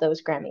all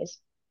those Grammys.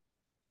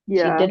 She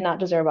Yeah. did not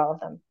deserve all of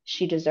them.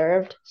 She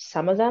deserved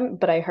some of them,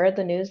 but I heard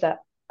the news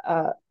that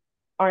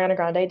Ariana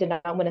Grande did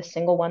not win a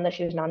single one that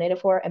she was nominated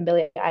for, and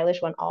Billie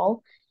Eilish won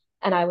all.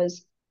 And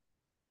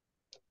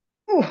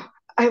ooh,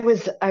 I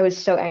was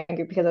so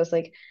angry because I was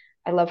like,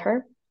 I love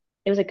her.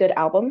 It was a good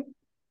album.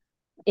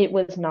 It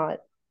was not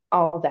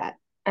all that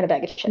and a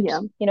bag of Yeah.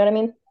 chips. You know what I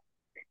mean?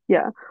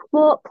 Yeah.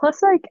 Well,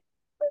 plus like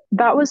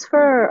that was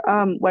for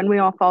When We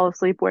All Fall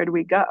Asleep, Where Do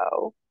We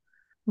Go?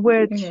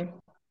 Which Hmm.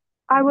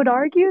 I would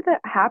argue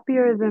that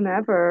Happier Than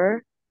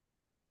Ever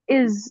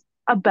is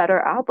a better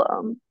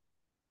album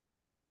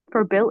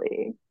for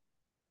Billy.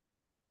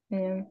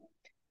 Yeah.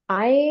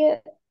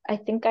 I I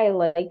think I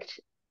liked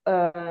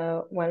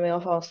When We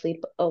All Fall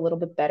Asleep a little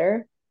bit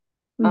better.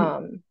 Mhm.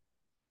 Um,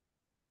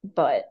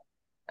 but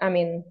I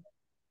mean,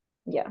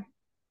 yeah,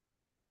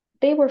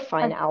 they were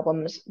fine I,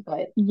 albums, but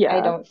I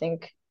yeah. don't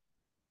think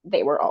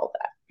they were all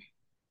that.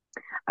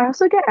 I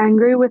also get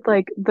angry with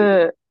like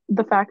the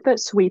fact that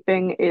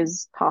sweeping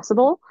is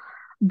possible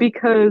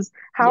because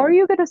how are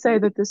Yeah. you going to say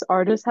that this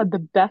artist had the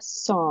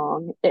best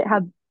song?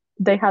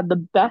 They had the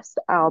best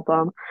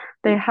album,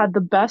 they had the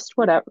best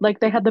whatever, like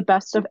they had the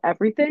best of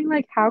everything.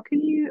 Like how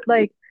can you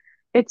like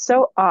it's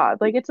so odd.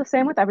 Like it's the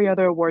same with every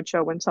other award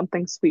show when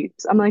something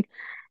sweeps. I'm like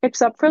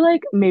except for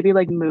like maybe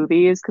like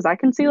movies because I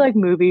can see like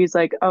movies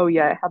like oh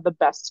yeah, it had the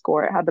best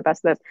score, it had the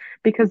best this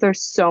because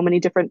there's so many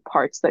different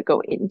parts that go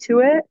into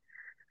it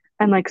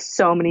and like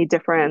so many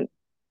different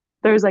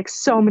there's like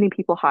so many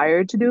people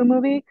hired to do a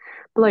movie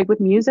but like with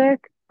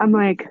music I'm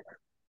like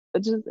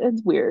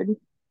it's weird.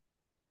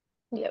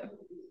 Yeah.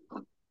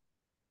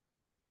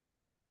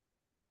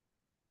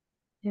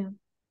 Yeah.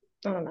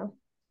 I don't know.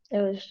 It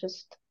was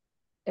just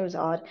it was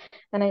odd.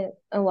 And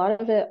a lot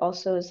of it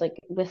also is like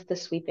with the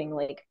sweeping,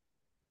 like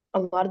a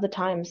lot of the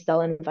times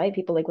they'll invite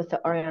people like with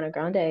the Ariana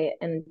Grande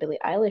and Billie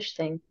Eilish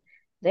thing.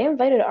 They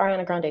invited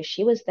Ariana Grande.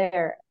 She was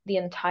there the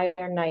entire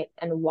night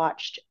and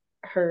watched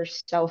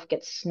herself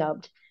get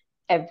snubbed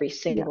every Yeah.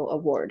 single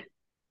award.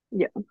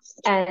 Yeah.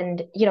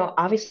 And,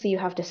 obviously you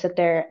have to sit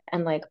there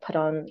and like put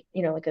on,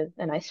 like a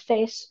nice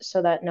face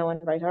so that no one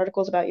writes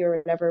articles about you or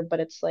whatever. But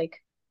it's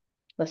like,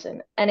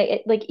 listen, and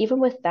like even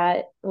with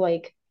that,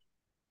 like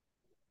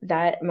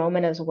that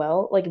moment as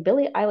well. Like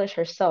Billie Eilish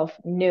herself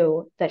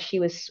knew that she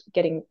was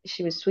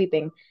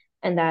sweeping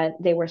and that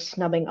they were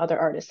snubbing other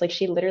artists. Like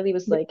she literally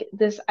was Yeah, like,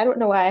 this, I don't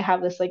know why I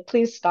have this, like,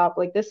 please stop.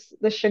 Like this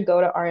should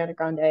go to Ariana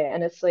Grande.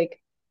 And it's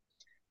like,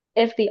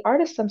 if the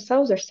artists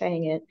themselves are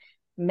saying it,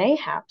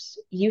 mayhaps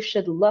you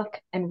should look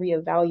and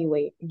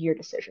reevaluate your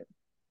decision.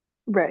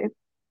 right.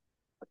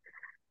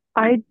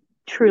 I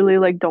truly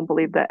like don't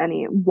believe that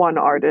any one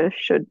artist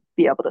should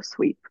be able to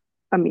sweep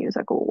a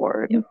music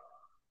award, Yeah,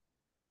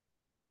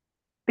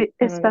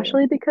 I don't agree.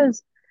 Especially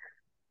because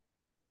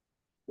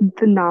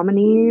the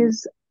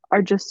nominees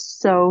are just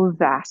so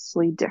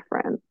vastly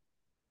different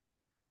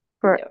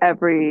for Yeah.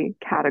 every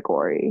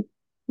category.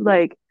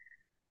 Like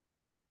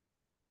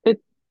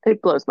it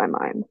it blows my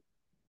mind.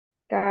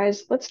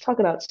 Guys, let's talk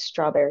about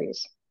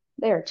strawberries.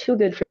 They are too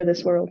good for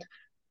this world.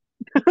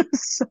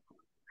 So,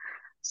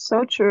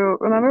 so true.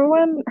 Remember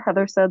when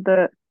Heather said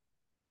that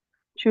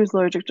she was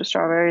allergic to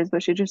strawberries,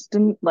 but she just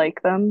didn't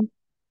like them?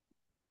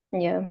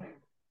 Yeah,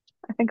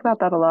 I think about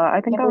that a lot.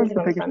 I think can't believe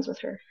I'm friends with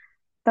her.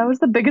 that was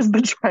the biggest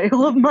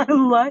betrayal of my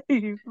life.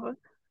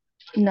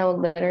 No,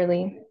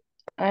 literally.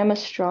 I am a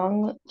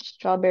strong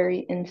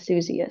strawberry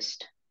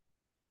enthusiast.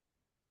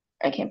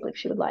 I can't believe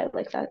she would lie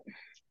like that.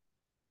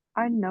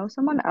 I know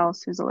someone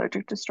else who's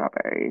allergic to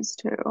strawberries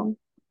too.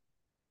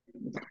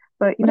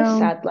 But What a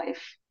sad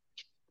life.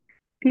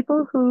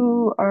 people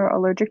who are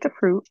allergic to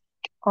fruit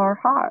are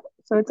hot,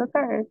 so it's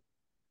okay.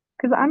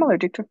 Because I'm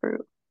allergic to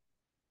fruit.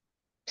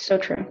 So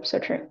true, so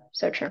true,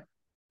 so true.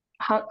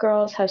 Hot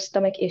girls have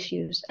stomach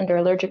issues and they're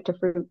allergic to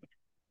fruit.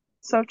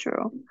 So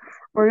true.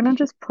 We're gonna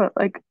just put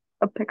like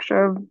a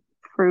picture of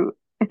fruit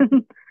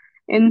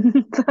in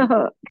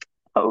the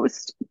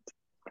post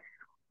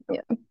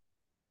Yeah.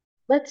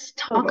 Let's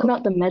for talk both.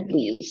 about the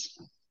medleys.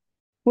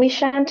 We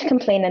shan't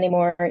complain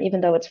anymore,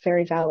 even though it's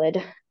very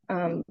valid.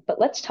 But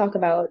let's talk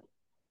about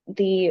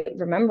the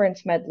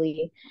Remembrance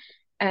medley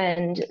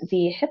and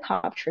the hip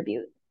hop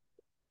tribute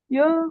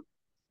Yeah.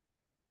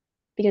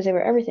 because they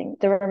were everything.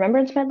 The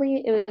Remembrance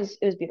medley, it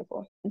was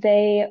beautiful.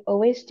 They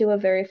always do a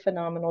very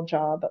phenomenal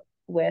job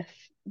with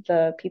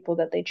the people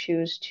that they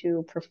choose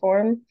to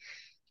perform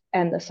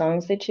and the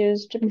songs they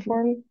choose to Hmm.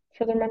 perform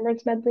for the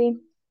Remembrance medley.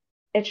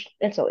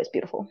 It's always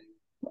beautiful.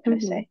 What can I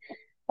Hmm. say?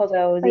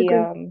 Although I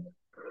agree.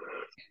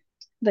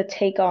 the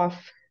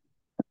takeoff,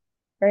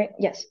 right?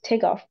 Yes,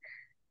 takeoff.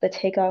 The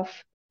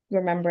takeoff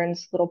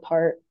remembrance little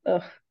part.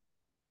 Ugh,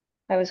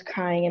 I was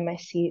crying in my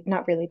seat.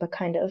 Not really, but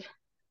kind of.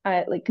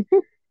 I like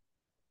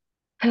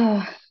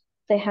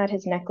they had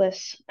his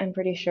necklace, I'm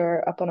pretty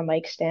sure, up on a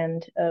mic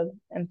stand, a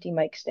empty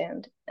mic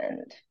stand,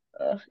 and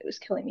it was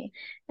killing me.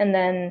 And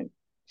then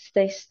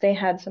they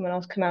had someone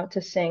else come out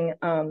to sing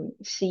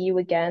 "See You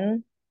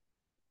Again."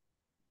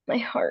 My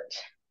heart.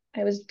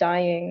 I was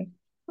dying.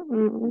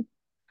 Mm.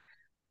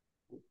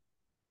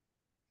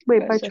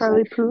 Wait, I by was so sad.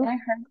 Charlie Puth? When I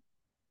heard,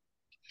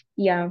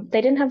 yeah,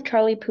 they didn't have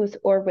Charlie Puth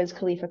or Wiz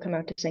Khalifa come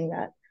out to sing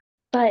that,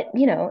 but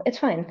it's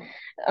fine.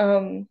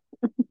 Um,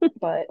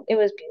 but it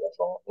was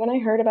beautiful. When I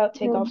heard about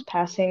Yeah. Takeoff's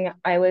passing,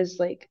 I was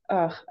like,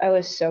 ugh, I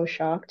was so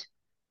shocked.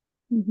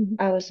 Mhm.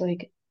 I was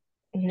like,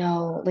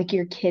 no, like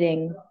you're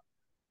kidding.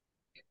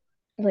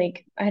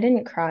 Like I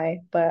didn't cry,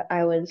 but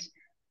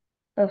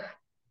ugh,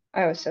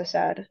 I was so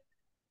sad.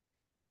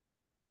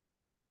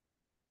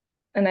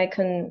 And I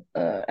couldn't,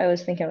 I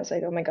was thinking, I was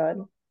like, oh my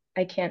God,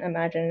 I can't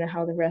imagine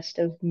how the rest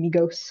of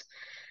Migos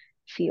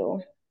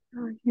feel.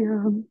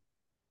 Yeah.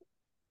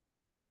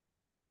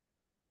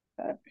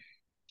 But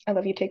I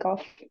love you,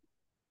 Takeoff.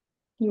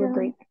 You were Yeah.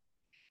 great.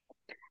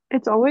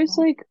 It's always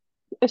like,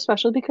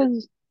 especially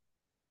because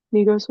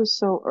Migos was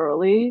so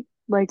early,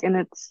 like in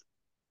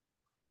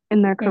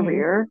their Hmm.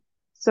 career.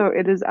 So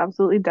it is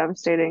absolutely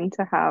devastating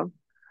to have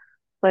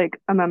like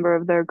a member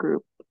of their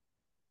group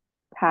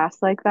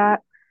pass like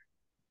that.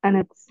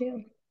 And Yeah,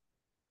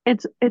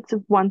 it's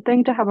one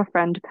thing to have a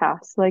friend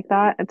pass like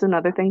that. It's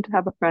another thing to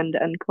have a friend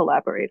and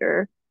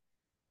collaborator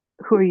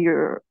who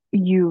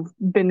you've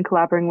been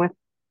collaborating with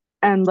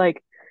and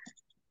like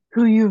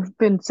who you've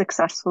been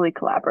successfully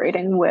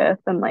collaborating with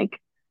and like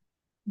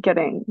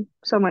getting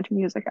so much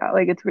music out.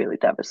 Like it's really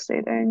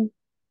devastating.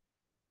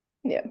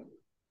 yeah.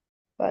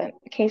 But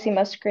Casey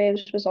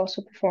Musgraves was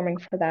also performing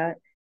for that.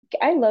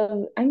 I'm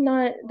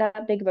not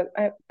that big of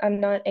I'm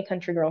not a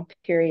country girl,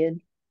 period.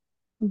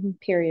 Hmm.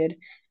 Period.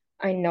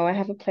 I know I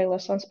have a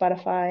playlist on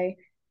Spotify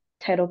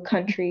titled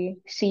Country,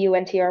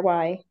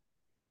 Country,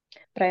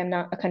 but I am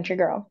not a country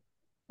girl.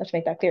 Let's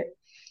make that clear.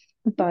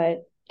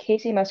 But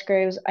Casey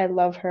Musgraves, I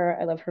love her.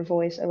 I love her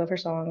voice. I love her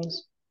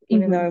songs,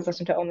 even though Hmm. I've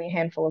listened to only a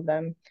handful of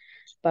them.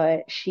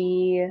 But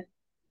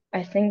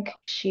I think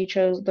she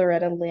chose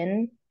Loretta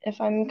Lynn, if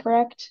I'm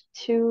correct,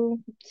 to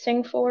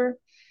sing for.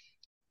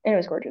 And it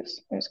was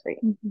gorgeous. It was great.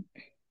 Hmm.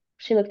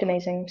 She looked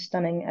amazing,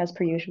 stunning as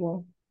per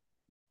usual.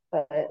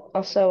 But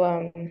also,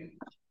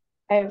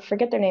 I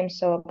forget their names,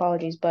 so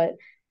apologies. But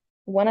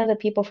one of the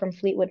people from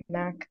Fleetwood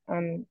Mac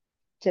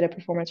did a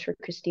performance for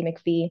Christy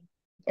McVie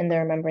in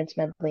their Remembrance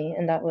medley,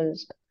 and that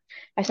was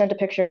I sent a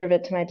picture of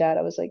it to my dad.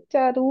 I was like,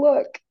 Dad,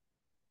 look.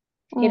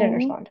 He didn't Oh,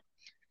 respond.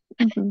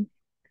 Hmm.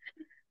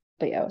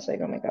 But yeah, I was like,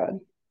 oh my God.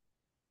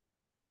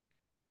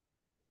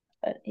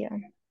 But yeah.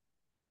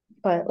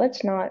 But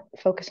let's not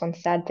focus on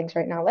sad things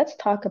right now. Let's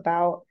talk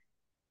about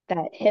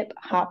that hip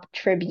hop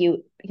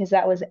tribute because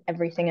that was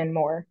everything and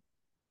more.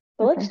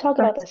 But let's Okay. talk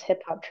about That's this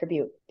hip hop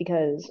tribute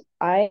because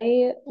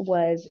I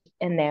was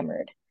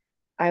enamored.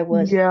 I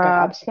was yeah.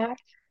 gobsmacked,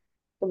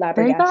 They got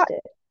flabbergasted.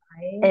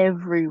 I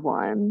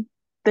everyone.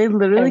 They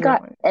literally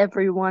got Everyone.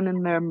 everyone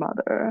and their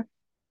mother.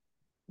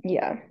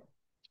 Yeah.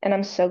 And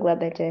I'm so glad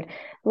they did.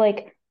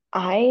 Like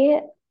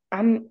I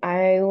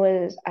I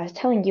was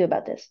telling you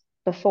about this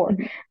before.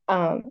 Mhm.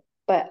 Um,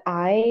 but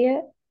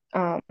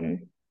um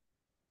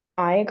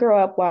I grew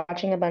up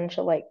watching a bunch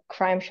of like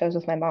crime shows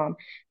with my mom.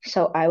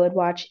 So I would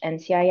watch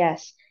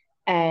NCIS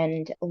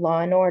and Law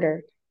and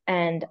Order,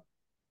 and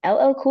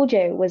LL Cool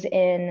J was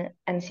in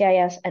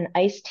NCIS and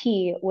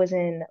Ice-T was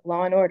in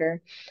Law and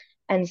Order.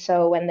 And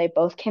so when they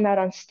both came out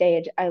on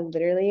stage, I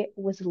literally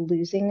was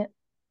losing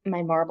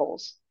my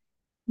marbles.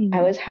 I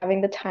Mhm. was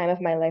having the time of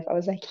my life. I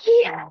was like,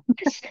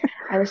 yes.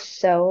 I was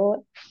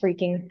so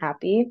freaking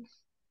happy.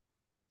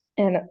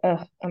 And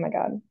oh my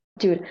God.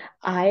 Dude,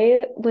 I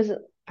was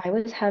I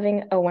was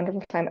having a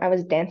wonderful time. I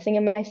was dancing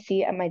in my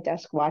seat at my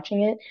desk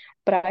watching it,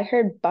 but I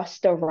heard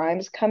Busta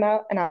Rhymes come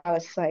out and I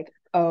was like,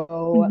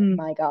 oh Mhm.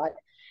 my God.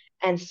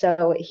 And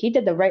so he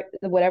did the right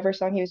whatever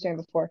song he was doing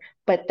before.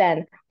 But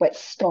then what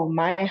stole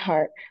my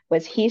heart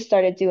was he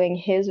started doing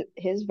his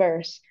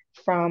verse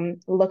from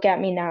Look at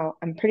Me Now.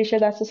 I'm pretty sure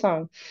that's the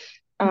song.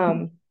 Mhm.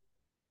 Um,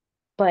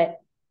 but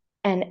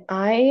and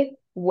I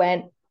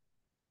went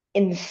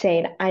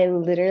insane. I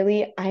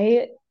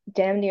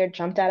damn near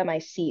jumped out of my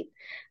seat.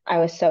 I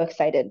was so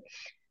excited.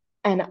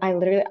 And I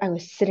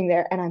was sitting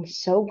there and I'm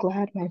so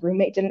glad my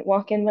roommate didn't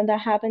walk in when that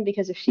happened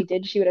because if she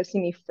did, she would have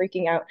seen me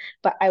freaking out.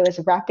 But I was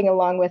rapping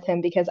along with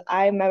him because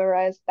I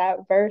memorized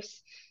that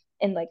verse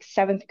in like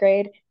seventh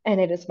grade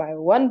and it is my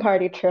one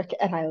party trick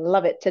and I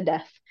love it to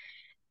death.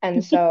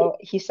 And so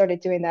he started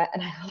doing that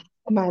and I lost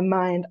my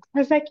mind. I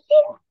was like,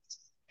 yeah.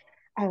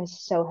 I was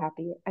so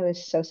happy. I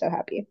was so, so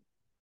happy.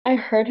 I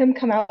heard him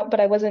come out, but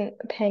I wasn't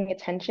paying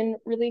attention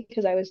really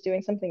because I was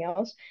doing something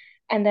else.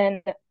 And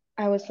then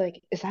I was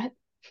like, is that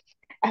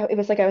it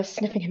was like I was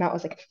sniffing him out. I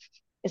was like,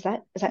 is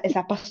that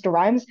Busta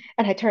Rhymes?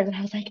 And I turned and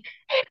I was like,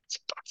 it's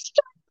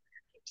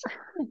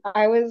Busta.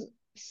 I was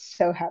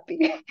so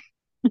happy.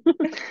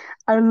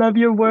 I love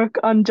your work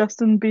on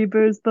Justin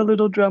Bieber's The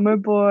Little Drummer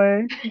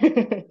Boy. Thank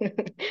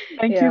you,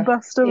 Yeah,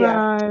 Busta yeah,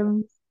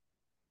 Rhymes.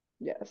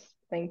 yes.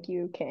 Thank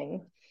you,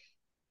 King.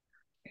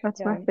 That's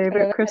my Yeah. And favorite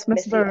then I had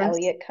Christmas Missy verse.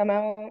 Elliott come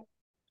out.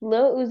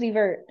 Lil Uzi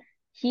Vert,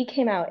 he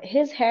came out.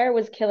 His hair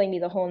was killing me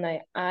the whole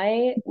night.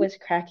 I was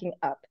cracking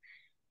up.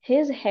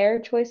 His hair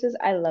choices,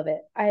 I love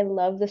it. I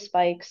love the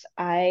spikes.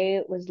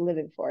 I was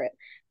living for it.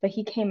 But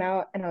he came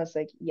out and I was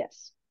like,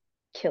 yes,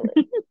 kill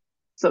it.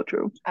 So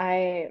true.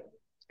 I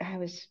I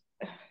was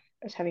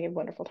having a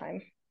wonderful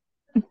time.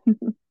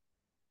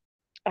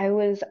 I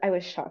was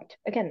shocked.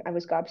 Again, I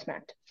was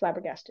gobsmacked,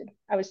 flabbergasted.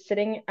 I was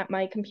sitting at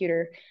my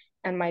computer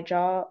and my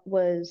jaw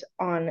was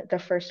on the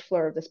first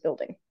floor of this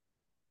building.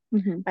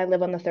 Hmm. I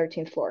live on the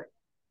 13th floor.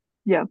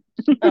 Yeah.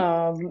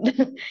 Um,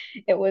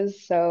 it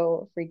was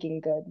so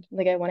freaking good.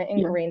 Like I want it Yeah.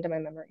 ingrained in my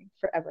memory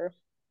forever.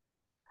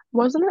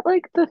 Wasn't it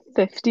like the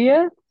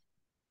 50th?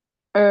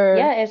 Or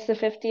Yeah, it's the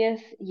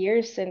 50th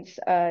year since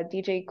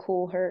DJ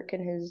Kool Herc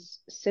and his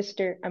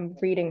sister, I'm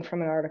reading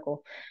from an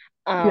article.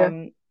 yeah.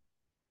 Um,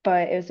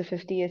 but it was the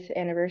 50th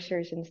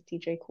anniversary since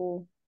DJ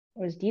Kool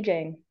was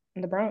DJing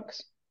in the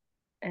Bronx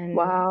and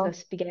Wow.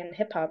 thus began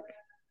hip hop.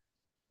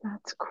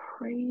 That's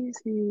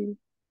crazy.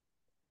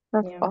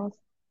 That's Yeah. awesome.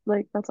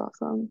 Like, that's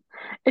awesome.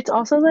 It's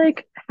also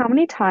like, how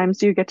many times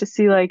do you get to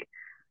see like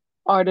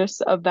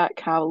artists of that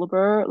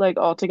caliber like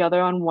all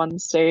together on one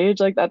stage?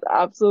 Like, that's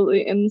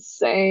absolutely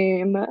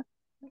insane.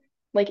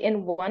 Like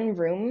in one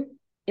room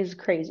is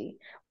crazy,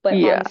 but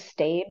Yeah. on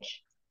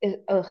stage is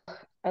ugh,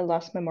 I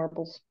lost my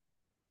marbles.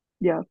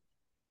 Yeah.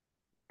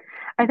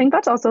 I think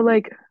that's also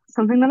like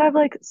something that I've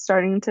like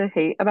starting to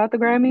hate about the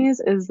Grammys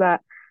is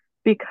that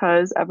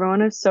because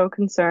everyone is so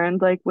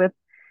concerned like with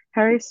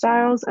Harry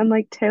Styles and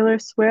like Taylor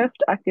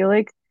Swift, I feel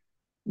like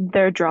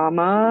their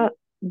drama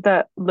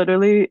that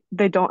literally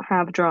they don't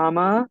have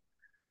drama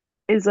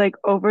is like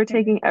Mhm.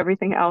 overtaking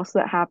everything else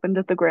that happened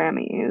at the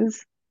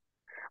Grammys.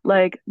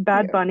 Like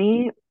Bad Yeah.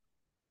 Bunny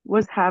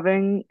was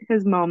having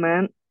his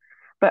moment,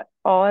 but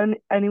all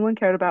anyone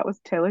cared about was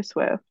Taylor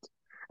Swift.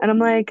 And I'm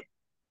like,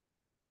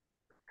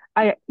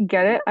 I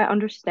get it, I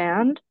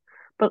understand,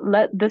 but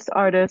let this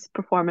artist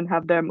perform and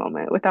have their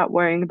moment without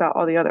worrying about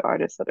all the other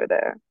artists that are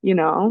there, you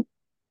know?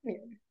 Yeah.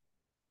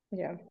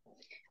 Yeah.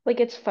 Like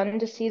it's fun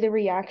to see the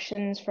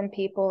reactions from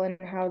people and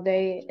how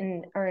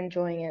are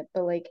enjoying it,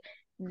 but like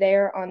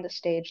they're on the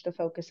stage, the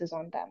focus is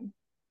on them.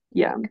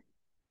 Yeah. Like,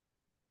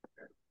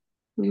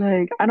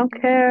 Like, I don't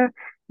care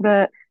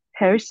that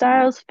Harry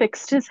Styles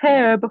fixed his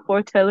hair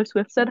before Taylor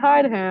Swift said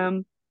hi to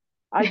him.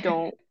 I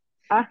don't.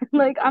 I'm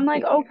like,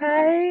 yeah,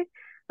 okay,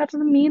 that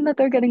doesn't mean that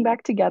they're getting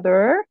back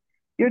together.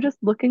 You're just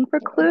looking for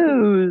yeah,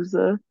 clues.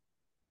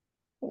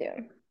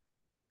 Yeah,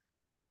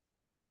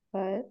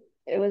 but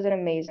it was an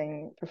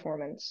amazing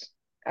performance.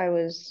 I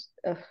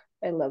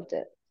loved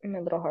it in my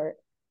little heart.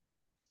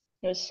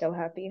 I was so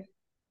happy.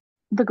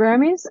 The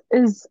Grammys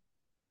is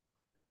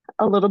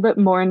a little bit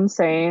more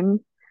insane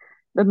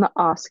than the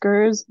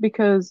Oscars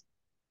because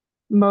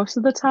most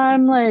of the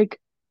time, like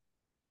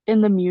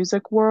in the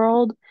music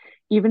world,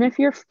 even if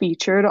you're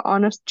featured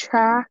on a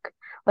track,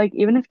 like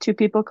even if two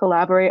people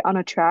collaborate on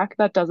a track,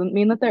 that doesn't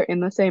mean that they're in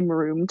the same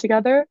room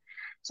together.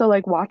 So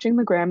like watching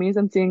the Grammys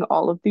and seeing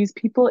all of these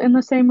people in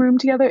the same room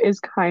together is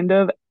kind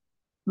of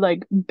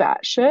like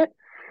batshit.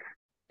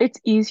 It's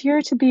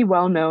easier to be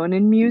well known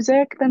in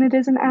music than it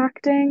is in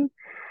acting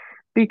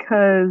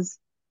because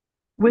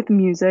with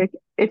music,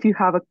 if you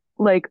have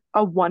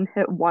a one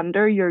hit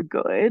wonder, you're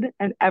good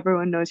and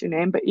everyone knows your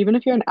name. But even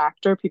if you're an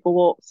actor, people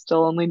will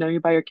still only know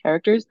you by your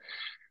characters.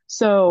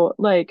 So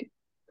like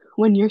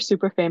when you're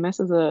super famous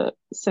as a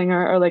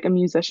singer or like a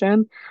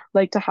musician,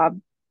 like to have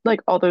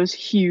like all those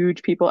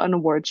huge people at an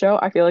award show,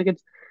 I feel like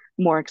it's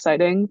more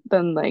exciting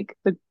than like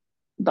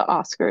the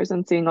Oscars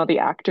and seeing all the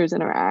actors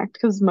interact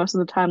because most of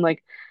the time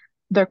like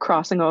they're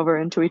crossing over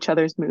into each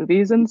other's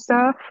movies and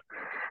stuff.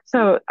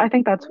 So I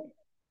think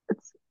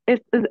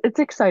it's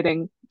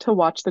exciting to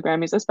watch the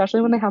Grammys,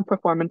 especially when they have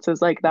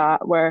performances like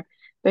that where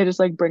they just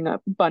like bring a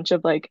bunch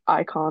of like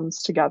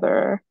icons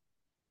together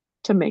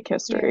to make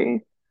Yeah,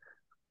 history.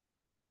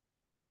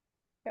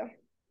 yeah.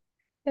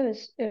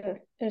 It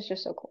was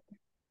just so cool.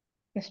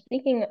 And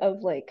speaking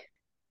of like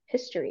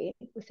history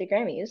with the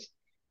Grammys,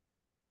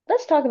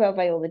 let's talk about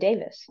Viola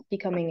Davis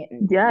becoming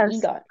an Yes.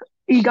 EGOT,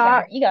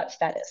 EGOT. her EGOT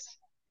status.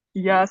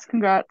 Yes,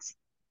 congrats.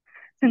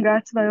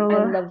 Congrats, I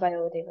Viola. love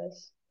Viola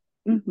Davis.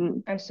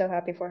 Hmm. I'm so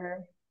happy for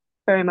her.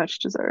 Very much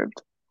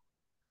deserved.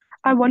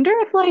 I wonder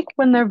if like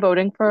when they're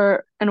voting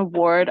for an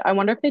award, I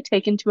wonder if they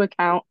take into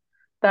account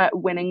that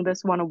winning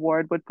this one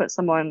award would put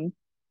someone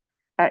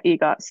at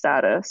EGOT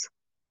status.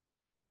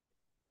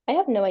 I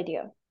have no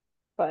idea,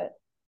 but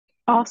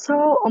Also,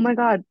 oh my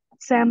God,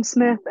 Sam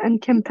Smith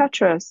and Kim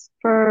Petras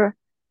for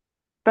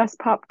Best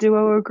Pop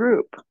Duo or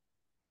Group.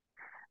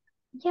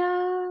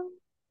 yeah,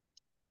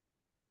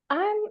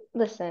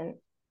 listen,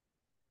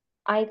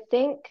 I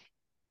think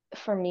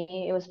for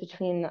me it was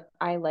between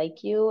I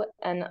Like You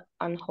and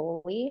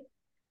Unholy,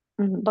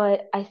 Hmm.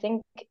 but I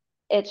think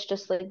it's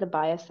just like the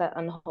bias that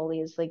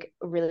Unholy is like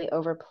really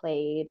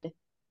overplayed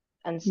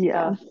and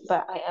Yeah. stuff,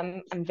 but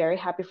I'm very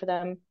happy for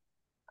them.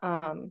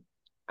 Um,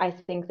 I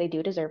think they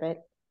do deserve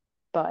it,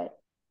 but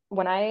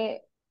when I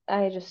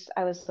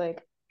was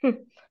like,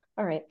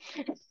 all right.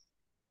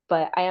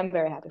 But I am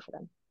very happy for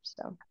them.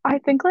 So I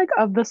think like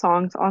of the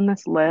songs on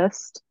this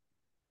list,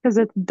 because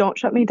it's Don't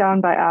Shut Me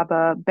Down by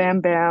ABBA,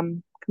 Bam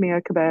Bam,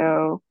 Camila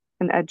Cabello,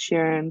 and Ed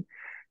Sheeran,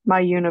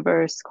 My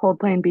Universe,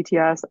 Coldplay and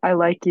BTS, I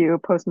Like You,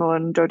 Post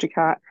Malone, Doja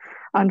Cat,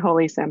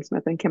 Unholy, Sam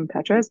Smith, and Kim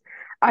Petras.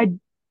 I,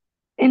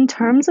 in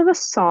terms of a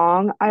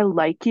song, I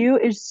Like You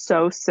is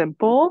so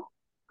simple.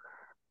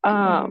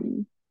 mhm.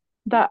 Um,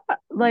 that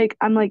like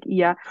I'm like,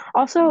 yeah.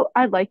 Also,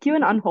 I Like You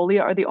and Unholy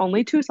are the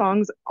only two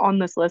songs on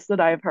this list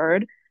that I've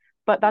heard,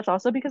 but that's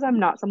also because I'm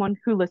not someone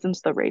who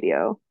listens to the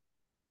radio.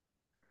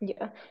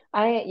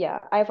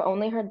 I've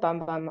only heard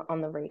Bum Bum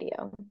on the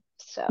radio.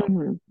 So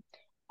Mhm.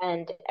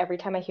 and every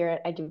time I hear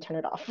it, I do turn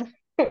it off.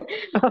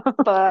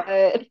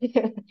 But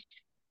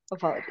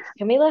apologies.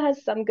 Camila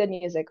has some good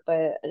music,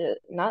 but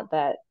not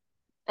that.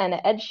 And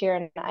Ed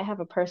Sheeran, I have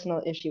a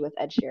personal issue with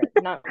Ed Sheeran.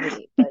 Not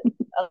really, but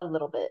a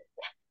little bit.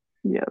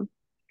 Yeah.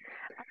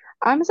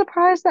 I'm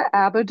surprised that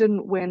ABBA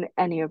didn't win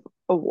any of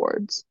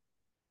awards.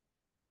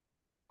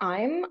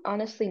 I'm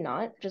honestly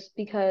not, just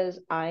because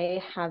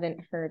I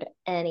haven't heard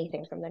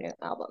anything from their new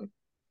album.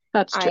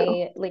 That's true.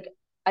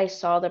 I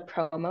saw the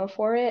promo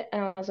for it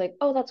and I was like,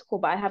 oh, that's cool,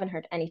 but I haven't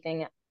heard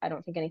anything. I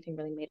don't think anything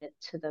really made it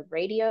to the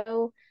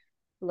radio.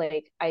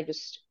 Like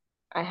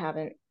I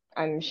haven't.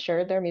 I'm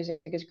sure their music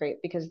is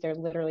great because they're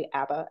literally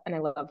ABBA and I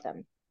love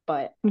them,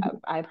 but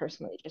Mhm. I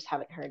personally just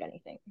haven't heard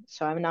anything.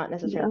 So I'm not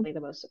Yeah. necessarily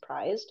the most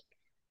surprised,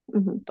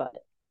 Hmm. but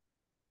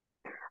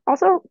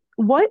Also,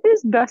 what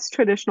is best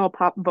traditional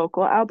pop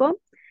vocal album?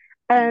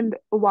 And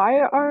why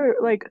are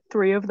like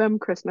three of them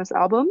Christmas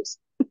albums?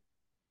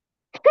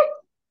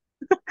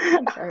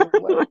 I'm sorry,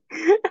 what?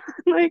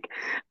 Like,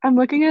 I'm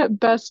looking at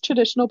best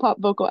traditional pop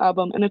vocal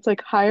album, and it's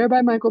like Higher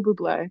by Michael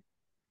Bublé.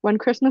 When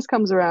Christmas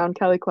Comes Around,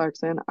 Kelly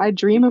Clarkson. I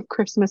Dream of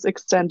Christmas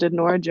Extended,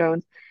 Nora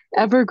Jones.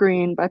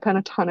 Evergreen by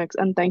Pentatonics,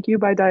 and Thank You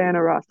by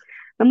Diana Ross.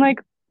 I'm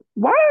like,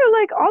 why are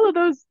like all of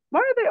those? Why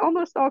are they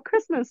almost all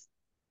Christmas?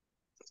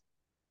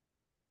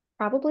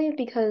 Probably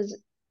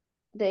because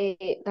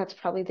that's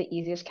probably the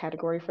easiest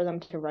category for them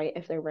to write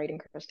if they're writing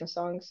Christmas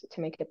songs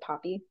to make it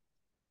poppy.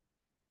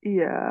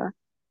 Yeah,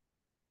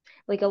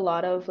 Like a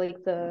lot of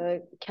like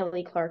the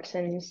Kelly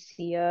Clarkson,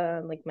 Sia,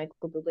 and like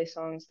Michael Bublé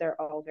songs, they're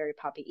all very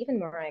poppy. Even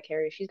Mariah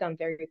Carey, she's gone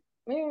very.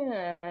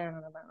 I don't know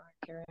about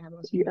Mariah Carey. I haven't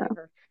listened to yeah, any of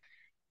her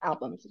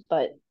albums,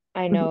 but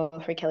I mhm, know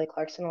for Kelly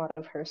Clarkson, a lot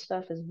of her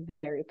stuff is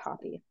very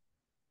poppy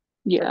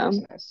for yeah,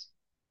 Christmas.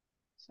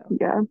 So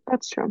yeah.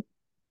 That's true.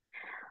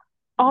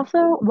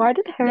 Also, why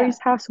did Yeah, Harry's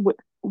House w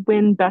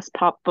win Best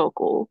Pop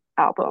Vocal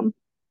Album?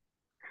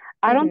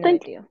 I I have don't no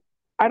think idea.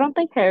 I don't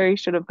think Harry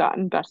should have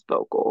gotten Best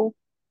Vocal.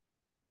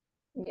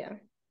 Yeah,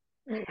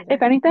 me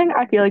If neither. anything,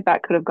 I feel like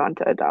that could have gone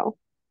to Adele.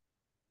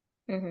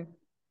 Hmm.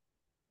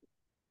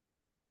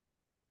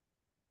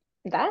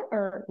 That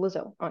or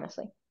Lizzo,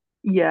 honestly.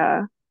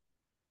 Yeah,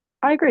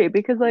 I agree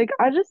because like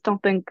I just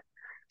don't think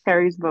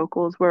Harry's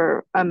vocals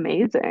were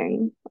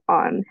amazing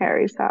on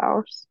Harry's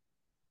House.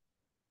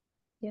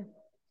 Yeah.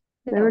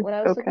 They No, were what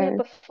I was looking at okay.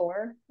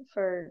 before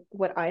for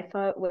what I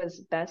thought was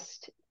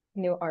best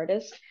new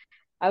artist,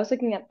 I was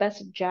looking at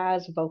best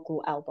jazz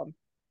vocal album.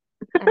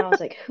 And I was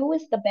like, who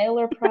is the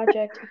Baylor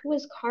Project? Who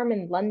is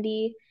Carmen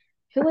Lundy?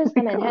 Who Oh is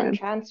my the Manhattan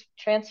God.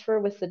 Transfer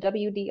with the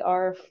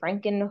WDR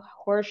Franken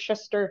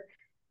Horchester?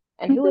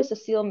 And who is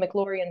Cecile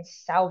McLaurin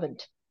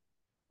Salvant?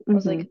 I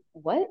was Hmm. like,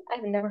 what?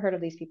 I've never heard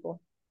of these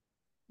people.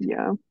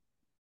 Yeah.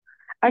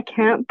 I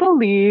can't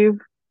believe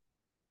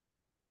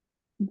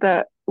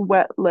that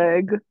Wet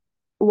Leg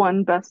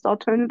won Best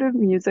Alternative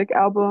Music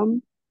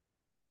Album.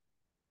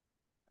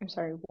 I'm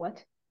sorry,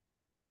 what?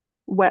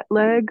 Wet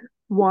Leg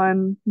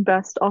won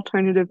Best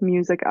Alternative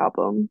Music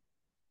Album.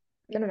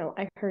 No, no, no,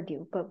 I heard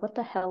you, but what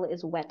the hell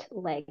is wet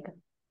leg?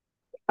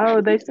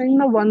 Oh, they sing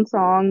the one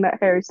song that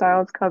Harry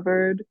Styles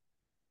covered,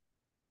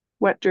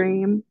 Wet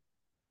Dream.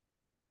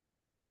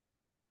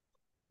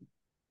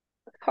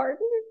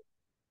 Pardon?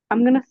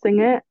 I'm gonna sing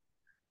it,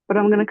 but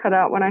I'm gonna cut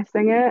out when I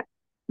sing it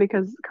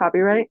because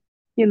copyright,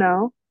 you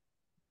know.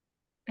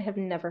 I have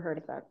never heard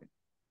of that.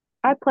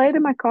 I play it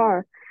in my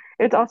car.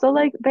 It's also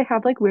like they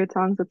have like weird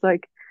songs. It's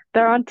like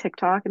they're on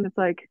TikTok and it's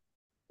like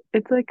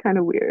kind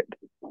of weird.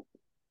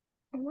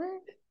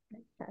 What?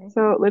 Okay.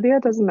 So Lydia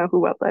doesn't know who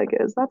Wet Leg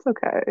is. That's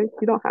okay.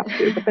 You don't have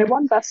to. But they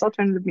won Best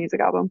Alternative Music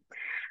Album.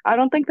 I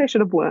don't think they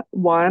should have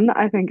won.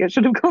 I think it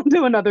should have gone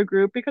to another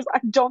group because I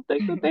don't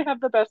think that they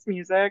have the best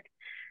music.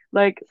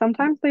 Like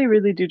sometimes they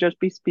really do just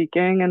be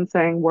speaking and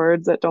saying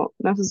words that don't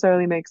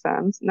necessarily make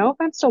sense. No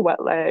offense to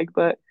Wet Leg,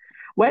 but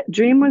Wet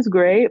Dream was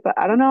great, but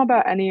I don't know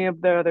about any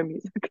of their other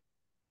music.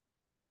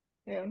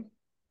 Yeah.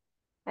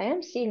 I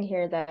am seeing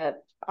here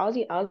that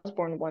Ozzy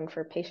Osbourne won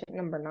for Patient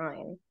Number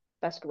 9,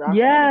 Best Rock Album.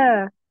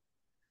 Yeah.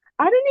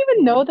 I didn't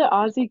even Yeah. know that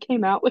Ozzy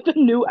came out with a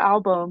new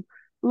album.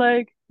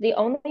 Like, The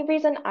only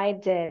reason I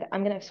did,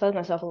 I'm gonna expose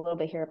myself a little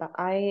bit here, but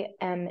I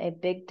am a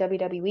big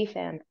WWE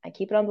fan. I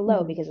keep it on the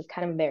low mhm. because it's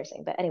kind of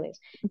embarrassing. But anyways,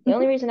 the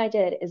only reason I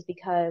did is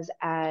because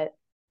at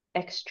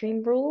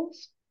Extreme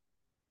Rules,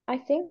 I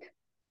think.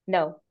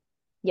 No.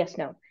 Yes,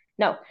 no.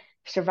 No.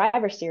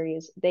 Survivor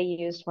Series, they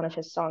used one of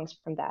his songs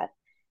from that.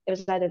 It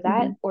was either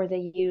that Mhm. or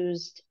they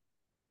used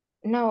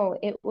no,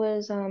 it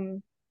was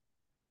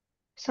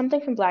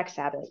something from Black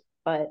Sabbath,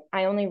 but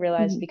I only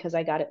realized Mhm. because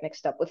I got it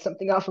mixed up with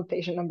something off of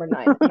Patient Number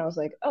 9, and I was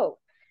like, oh,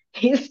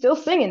 he's still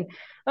singing.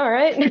 All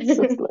right. That's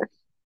a slay.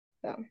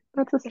 So,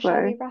 That's a shall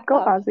slay. we wrap Go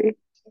up? Ozzy.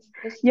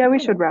 It's Yeah, three we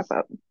should wrap minutes.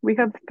 up. We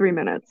have 3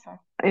 minutes Okay.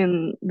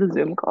 in the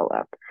Zoom Okay. call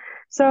left.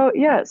 So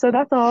yeah, so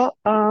that's all.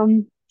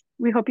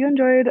 We hope you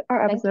enjoyed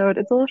our Thank you. episode.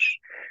 It's a little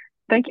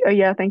thank you.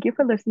 Yeah, thank you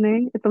for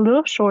listening. It's a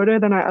little shorter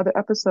than our other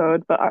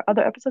episode, but our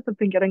other episodes have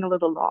been getting a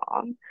little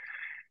long.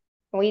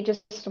 We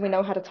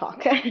know how to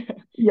talk.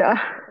 Yeah.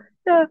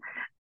 So, Yeah. yeah.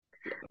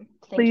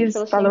 Thank you for Please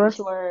follow listening us.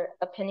 to our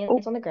Oh,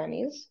 opinions on the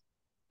Grammys.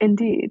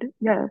 indeed.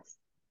 Yes.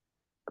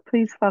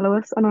 Please follow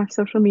us on our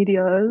social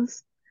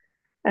medias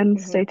and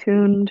stay Hmm.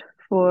 tuned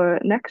for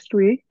next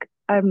week.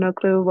 I have no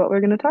clue what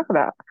we're going to talk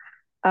about.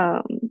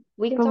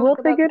 We can But we'll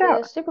talk figure about it the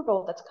out. Super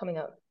Bowl that's coming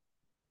up.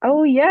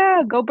 Oh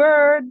yeah, go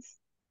Birds.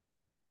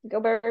 Go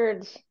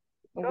Birds.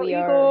 Go We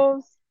are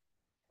Eagles.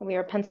 we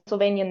are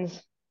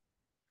Pennsylvanians.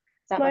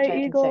 That much Slay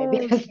I can say Eagles.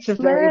 because it's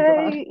very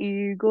broad. Slay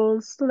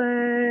Eagles.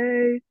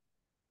 Slay.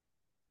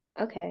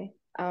 Okay.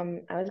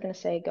 I was gonna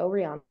say go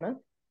Rihanna.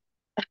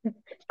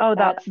 Oh,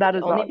 that That's that the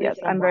as well. only Yes,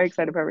 reason I'm I'm very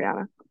excited watching. for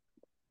Rihanna.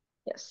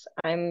 Yes,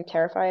 I'm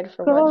terrified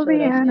for what Go her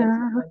dance is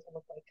Rihanna. going to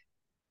look like.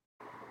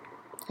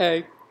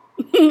 Hey.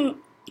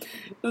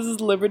 This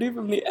is Liberty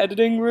from the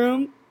editing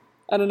room.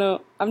 I don't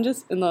know. I'm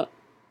just in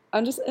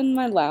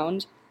my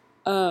lounge.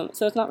 So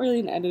it's not really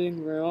an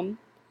editing room.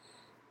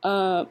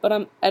 But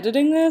I'm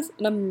editing this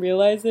and I'm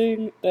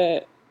realizing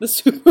that the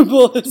Super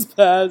Bowl has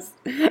passed.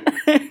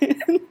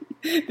 And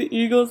the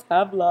Eagles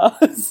have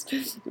lost.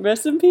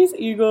 Rest in peace,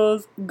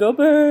 Eagles. Go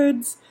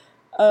Birds.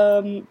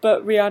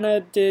 But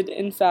Rihanna did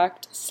in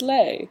fact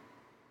slay.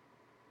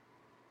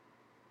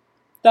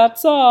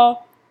 That's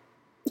all.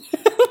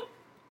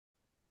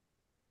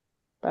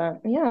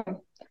 But yeah.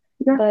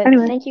 Yeah. But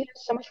Anyway, thank you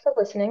so much for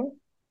listening.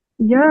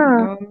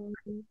 yeah. Um,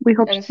 We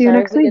hope to and see you sorry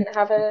next we week. didn't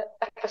have a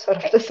episode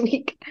of this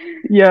week.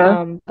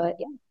 Yeah. But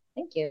yeah,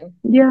 thank you.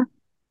 Yeah.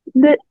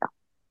 Lit.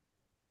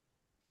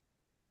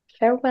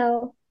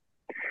 Farewell.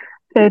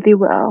 Fare thee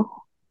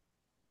well.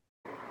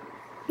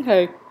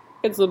 Hey,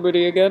 it's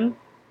Liberty again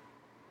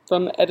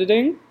from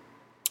editing.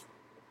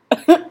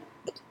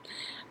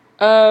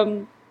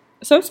 Um,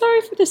 so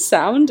sorry for the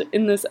sound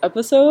in this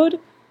episode.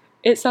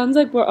 It sounds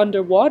like we're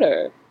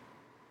underwater.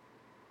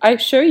 I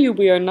assure you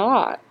we are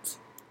not.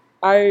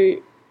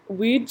 I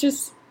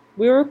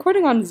we were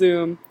recording on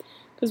Zoom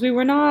because we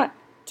were not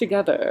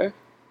together.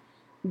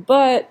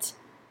 But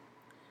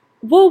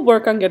we'll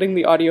work on getting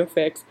the audio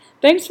fixed.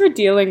 Thanks for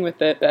dealing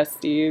with it,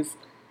 besties.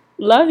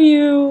 Love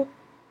you.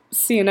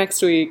 See you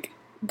next week.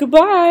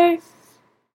 Goodbye.